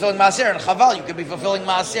to be fulfilling Maaser. And Chaval, you could be fulfilling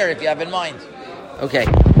Maaser if you have in mind. Okay.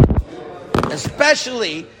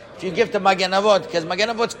 Especially if you give to Magen Avot, because Magen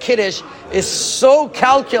Avot's Kiddush is so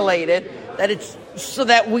calculated that it's so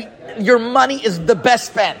that your money is the best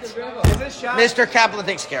spent. Mr. Kaplan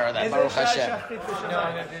takes care of that, Baruch Hashem.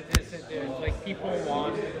 No, like people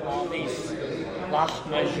want all these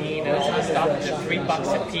lachmajinas and stuff for $3 a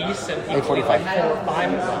piece, and people like 4 or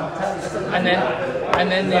 5 of them. And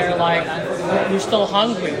then they're like, we're still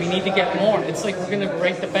hungry, we need to get more. It's like we're going to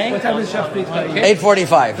break the bank. What time is Shachrit?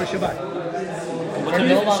 8:45. For Shabbat.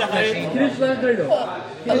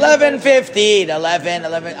 11:15. 11.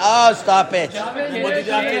 Oh, stop it.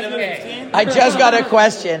 I just got a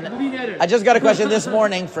question this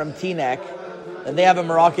morning from Teaneck. They have a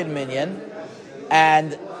Moroccan minyan,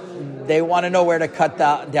 and they want to know where to cut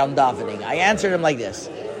down davening. I answered him like this.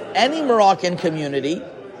 Any Moroccan community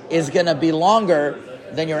is going to be longer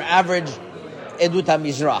than your average Edut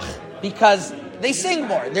HaMizrach because they sing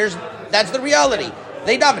more. That's the reality.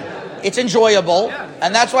 They daven. It's enjoyable,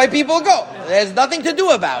 and that's why people go. There's nothing to do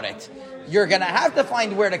about it. You're going to have to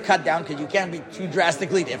find where to cut down because you can't be too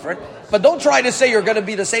drastically different. But don't try to say you're going to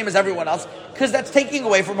be the same as everyone else because that's taking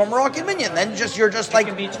away from a Moroccan minyan. Then you're just like...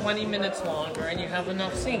 It can be 20 minutes longer and you have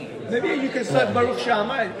enough singing. Maybe you can start Baruch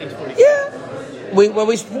Shama at 8:45.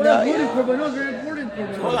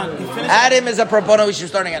 Adam is a propono. We should be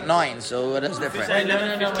starting at 9, so it is different. No, wait.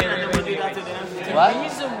 What? The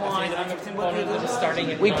reason why I'm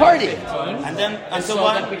starting at We party. 9:15, And then until so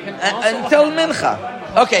what? that we can also Until Mincha.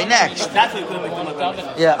 Okay, next. That's what you couldn't make them.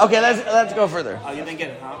 Yeah, okay, let's go further. Oh, you didn't get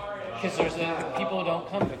it, huh? because there's people who don't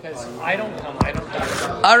come because I don't come. I don't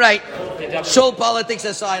come. All right. Shul politics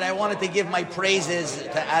aside, I wanted to give my praises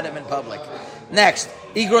to Adam in public. Next,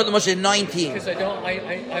 Igor the Moshe 19. Because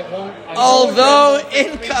I won't.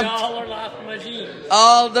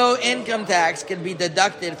 Although income tax can be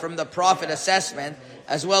deducted from the profit assessment,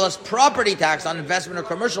 as well as property tax on investment or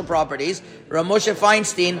commercial properties, Rav Moshe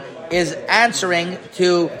Feinstein is answering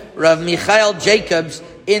to Rav Michael Jacobs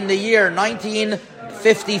in the year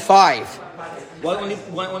 1955.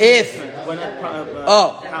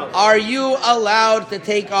 Are you allowed to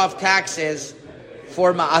take off taxes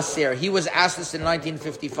for Maaser? He was asked this in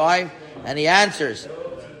 1955, and he answers,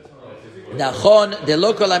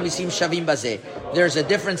 there's a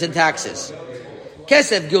difference in taxes.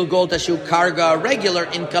 Kesef Gilgol Tashu Karga, regular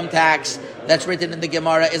income tax that's written in the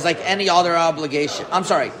Gemara, is like any other obligation.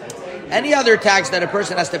 Any other tax that a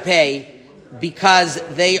person has to pay because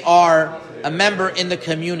they are a member in the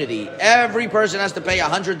community. Every person has to pay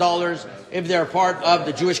 $100 if they're part of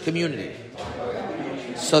the Jewish community.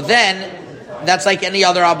 So then, that's like any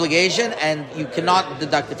other obligation, and you cannot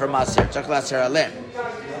deduct it from Maaser.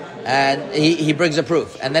 And he brings a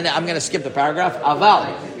proof. And then I'm going to skip the paragraph. Aval.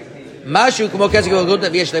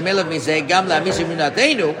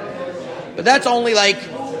 But that's only like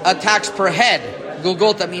a tax per head.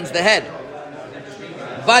 Gulgota means the head.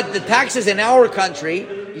 But the taxes in our country,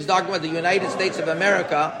 he's talking about the United States of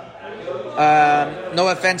America, no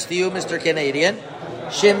offense to you, Mr. Canadian,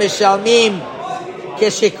 shemishalmim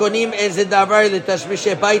keshikonim eze davar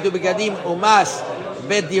letashmishe bayit ubegadim umas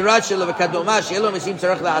bedirat shelo v'kadoma she'elo misim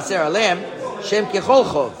tzarech la'aser aleim shem kechol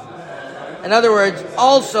chov. In other words,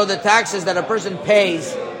 also the taxes that a person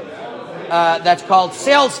pays that's called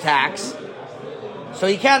sales tax. So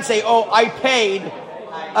he can't say, "Oh, I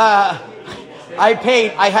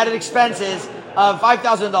had expenses of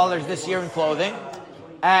 $5,000 this year in clothing,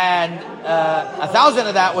 and 1,000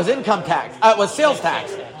 of that was income tax, was sales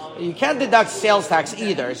tax." You can't deduct sales tax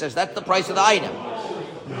either. It says that's the price of the item.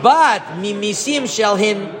 But mimisim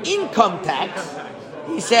shelhin income tax.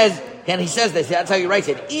 He says this. That's how he writes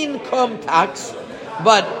it. Income tax,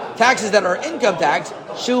 but taxes that are income tax.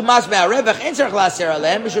 Shu mas me'arevach ein tzarich la'aser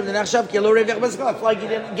alehem mishum denachshav kilo revach b'zkal. It's like you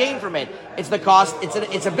didn't gain from it. It's the cost.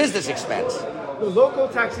 It's a business expense. The local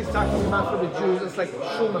tax he's talking about for the Jews, it's like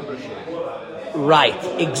shul membership. Right.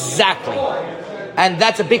 Exactly. And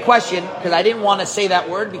that's a big question, because I didn't want to say that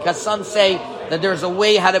word, because some say that there's a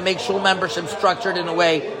way how to make shul membership structured in a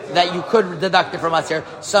way that you could deduct it from us here.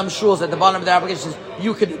 Some shuls at the bottom of their applications,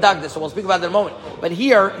 you could deduct this, so we'll speak about that in a moment. But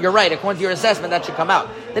here, you're right, according to your assessment, that should come out.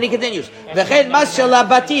 Then he continues, V'chen mas shel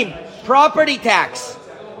habatim, property tax.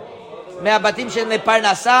 Me'habatim she'en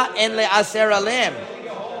le'parnasa en le'aser alehem.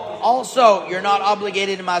 Also, you're not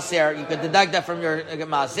obligated to Maaser. You can deduct that from your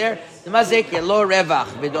Maaser. Let's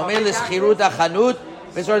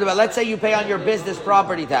say you pay on your business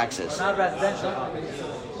property taxes. Not residential.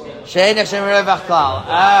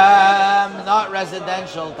 Not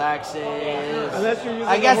residential taxes. Unless you're using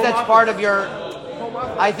I guess the that's home part office. of your.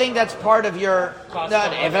 I think that's part of your. No,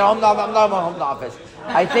 if I'm not home office.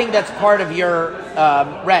 I think that's part of your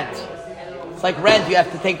rent. It's like rent, you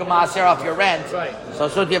have to take a maaser off your rent. Right. So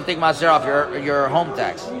you have to take maaser off your home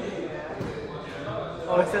tax.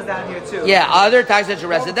 Oh, it says that here too. Yeah, other taxes are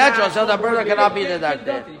residential, so the burden cannot be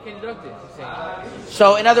deducted. You can deduct it. He's saying.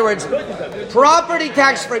 So in other words, property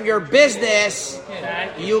tax from your business,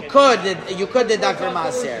 you could deduct from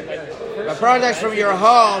maaser. But property tax from your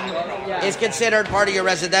home is considered part of your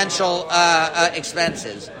residential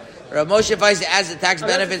expenses. Rav Moshe advises as the tax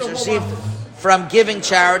benefits received from giving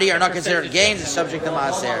charity are not considered gains, it's subject to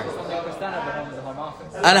maaser.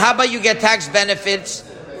 And how about you get tax benefits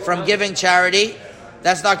from giving charity?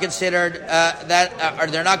 That's not considered.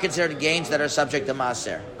 They're not considered gains that are subject to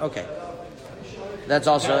maaser. Okay, that's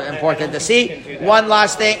also important to see. One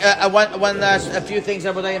last thing, a few things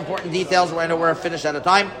that were important details. I know we're finished out of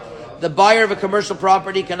time. The buyer of a commercial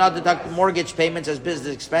property cannot deduct mortgage payments as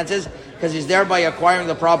business expenses because he's thereby acquiring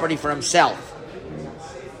the property for himself.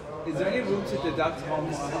 Is there any room to deduct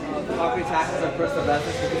property taxes on personal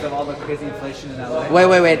benefits because of all the crazy inflation in LA?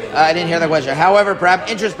 Wait. I didn't hear the question. However,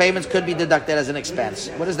 perhaps interest payments could be deducted as an expense.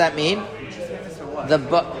 What does that mean?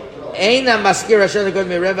 אין המשכיר אשר לקוד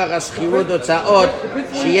מרווח השכירות הוצאות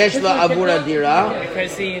שיש לו עבור הדירה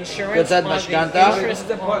Because the insurance on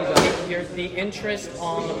the interest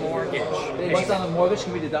on the mortgage. What's on the mortgage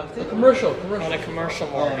can be deducted? Commercial. On a commercial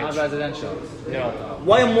Not mortgage. residential. No.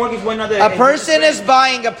 Why a mortgage? Why not A person is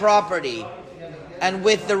buying a property, and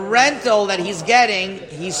with the rental that he's getting,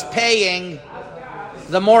 he's paying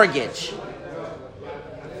the mortgage.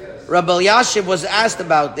 Rabbi Elyashiv was asked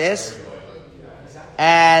about this,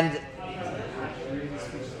 and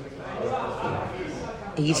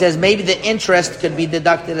he says maybe the interest could be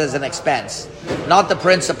deducted as an expense, not the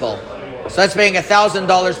principal. So that's paying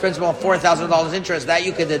 $1,000 principal and $4,000 interest. That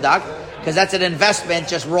you could deduct because that's an investment,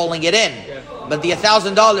 just rolling it in. But the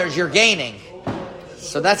 $1,000 you're gaining.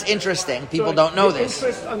 So that's interesting. People don't know this.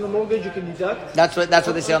 Interest on the mortgage you can deduct. That's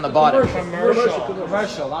what they say on the bottom.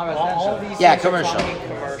 Commercial, not residential. All these Yeah, things are commercial. talking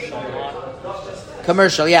commercial, not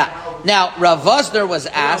Commercial, yeah. Now, Rav Vosner was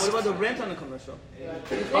asked, What about the rent on the commercial?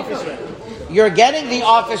 Office rent. you're getting the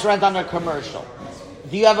office rent on a commercial.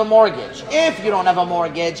 Do you have a mortgage? If you don't have a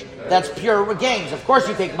mortgage, that's pure gains. Of course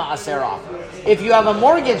you take maaser off. If you have a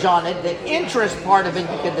mortgage on it, the interest part of it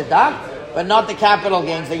you can deduct, but not the capital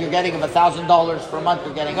gains that you're getting of $1,000 per month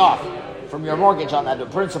you're getting off from your mortgage on that, the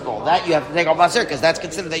principal. That you have to take off maaser because that's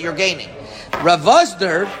considered that you're gaining. Rav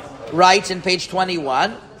Vosner writes in page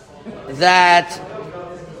 21 that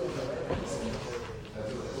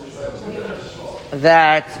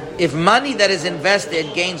if money that is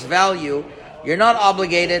invested gains value, you're not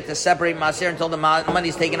obligated to separate maaser until the money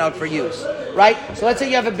is taken out for use, right? So let's say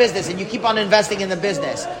you have a business and you keep on investing in the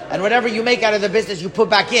business, and whatever you make out of the business you put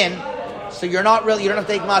back in, so you don't have to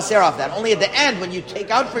take maaser off that. Only at the end, when you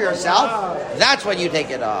take out for yourself, that's when you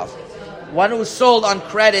take it off. One who sold on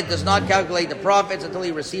credit does not calculate the profits until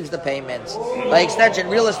he receives the payments. By extension,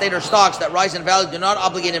 real estate or stocks that rise in value do not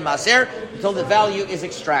obligate in maaser until the value is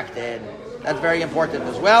extracted. That's very important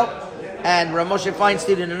as well. And Rav Moshe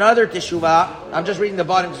Feinstein in another teshuvah, I'm just reading the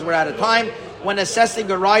bottom because we're out of time. When assessing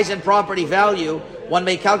a rise in property value, one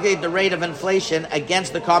may calculate the rate of inflation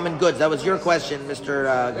against the common goods. That was your question, Mr.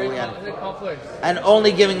 Gulian. Very complex. And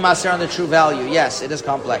only giving Maaser on the true value. Yes, it is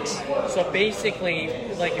complex. So basically,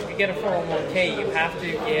 like if you get a 401k, you have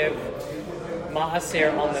to give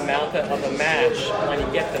Maaser on the amount of the match when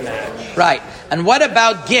you get the match. Right. And what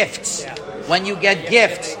about gifts? Yeah. When you get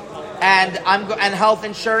gifts and and health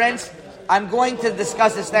insurance, I'm going to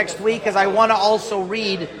discuss this next week because I want to also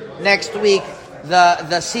read next week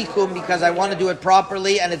the sikum because I want to do it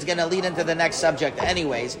properly and it's going to lead into the next subject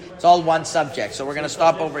anyways. It's all one subject. So we're going to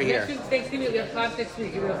stop over here. Thanksgiving, we have class next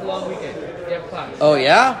week. Give it a long weekend. We have class. Oh,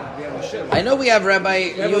 yeah? I know we have Rabbi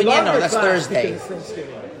Union. No, that's Thursday.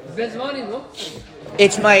 Bezmani, no?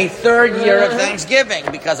 It's my third year of Thanksgiving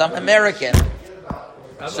because I'm American.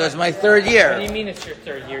 So it's my third What do year. you mean it's your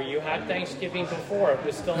third year? You had Thanksgiving before. It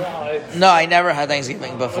was still No, I never had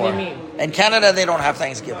Thanksgiving before. What do you mean? In Canada, they don't have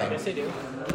Thanksgiving. Yes, they do.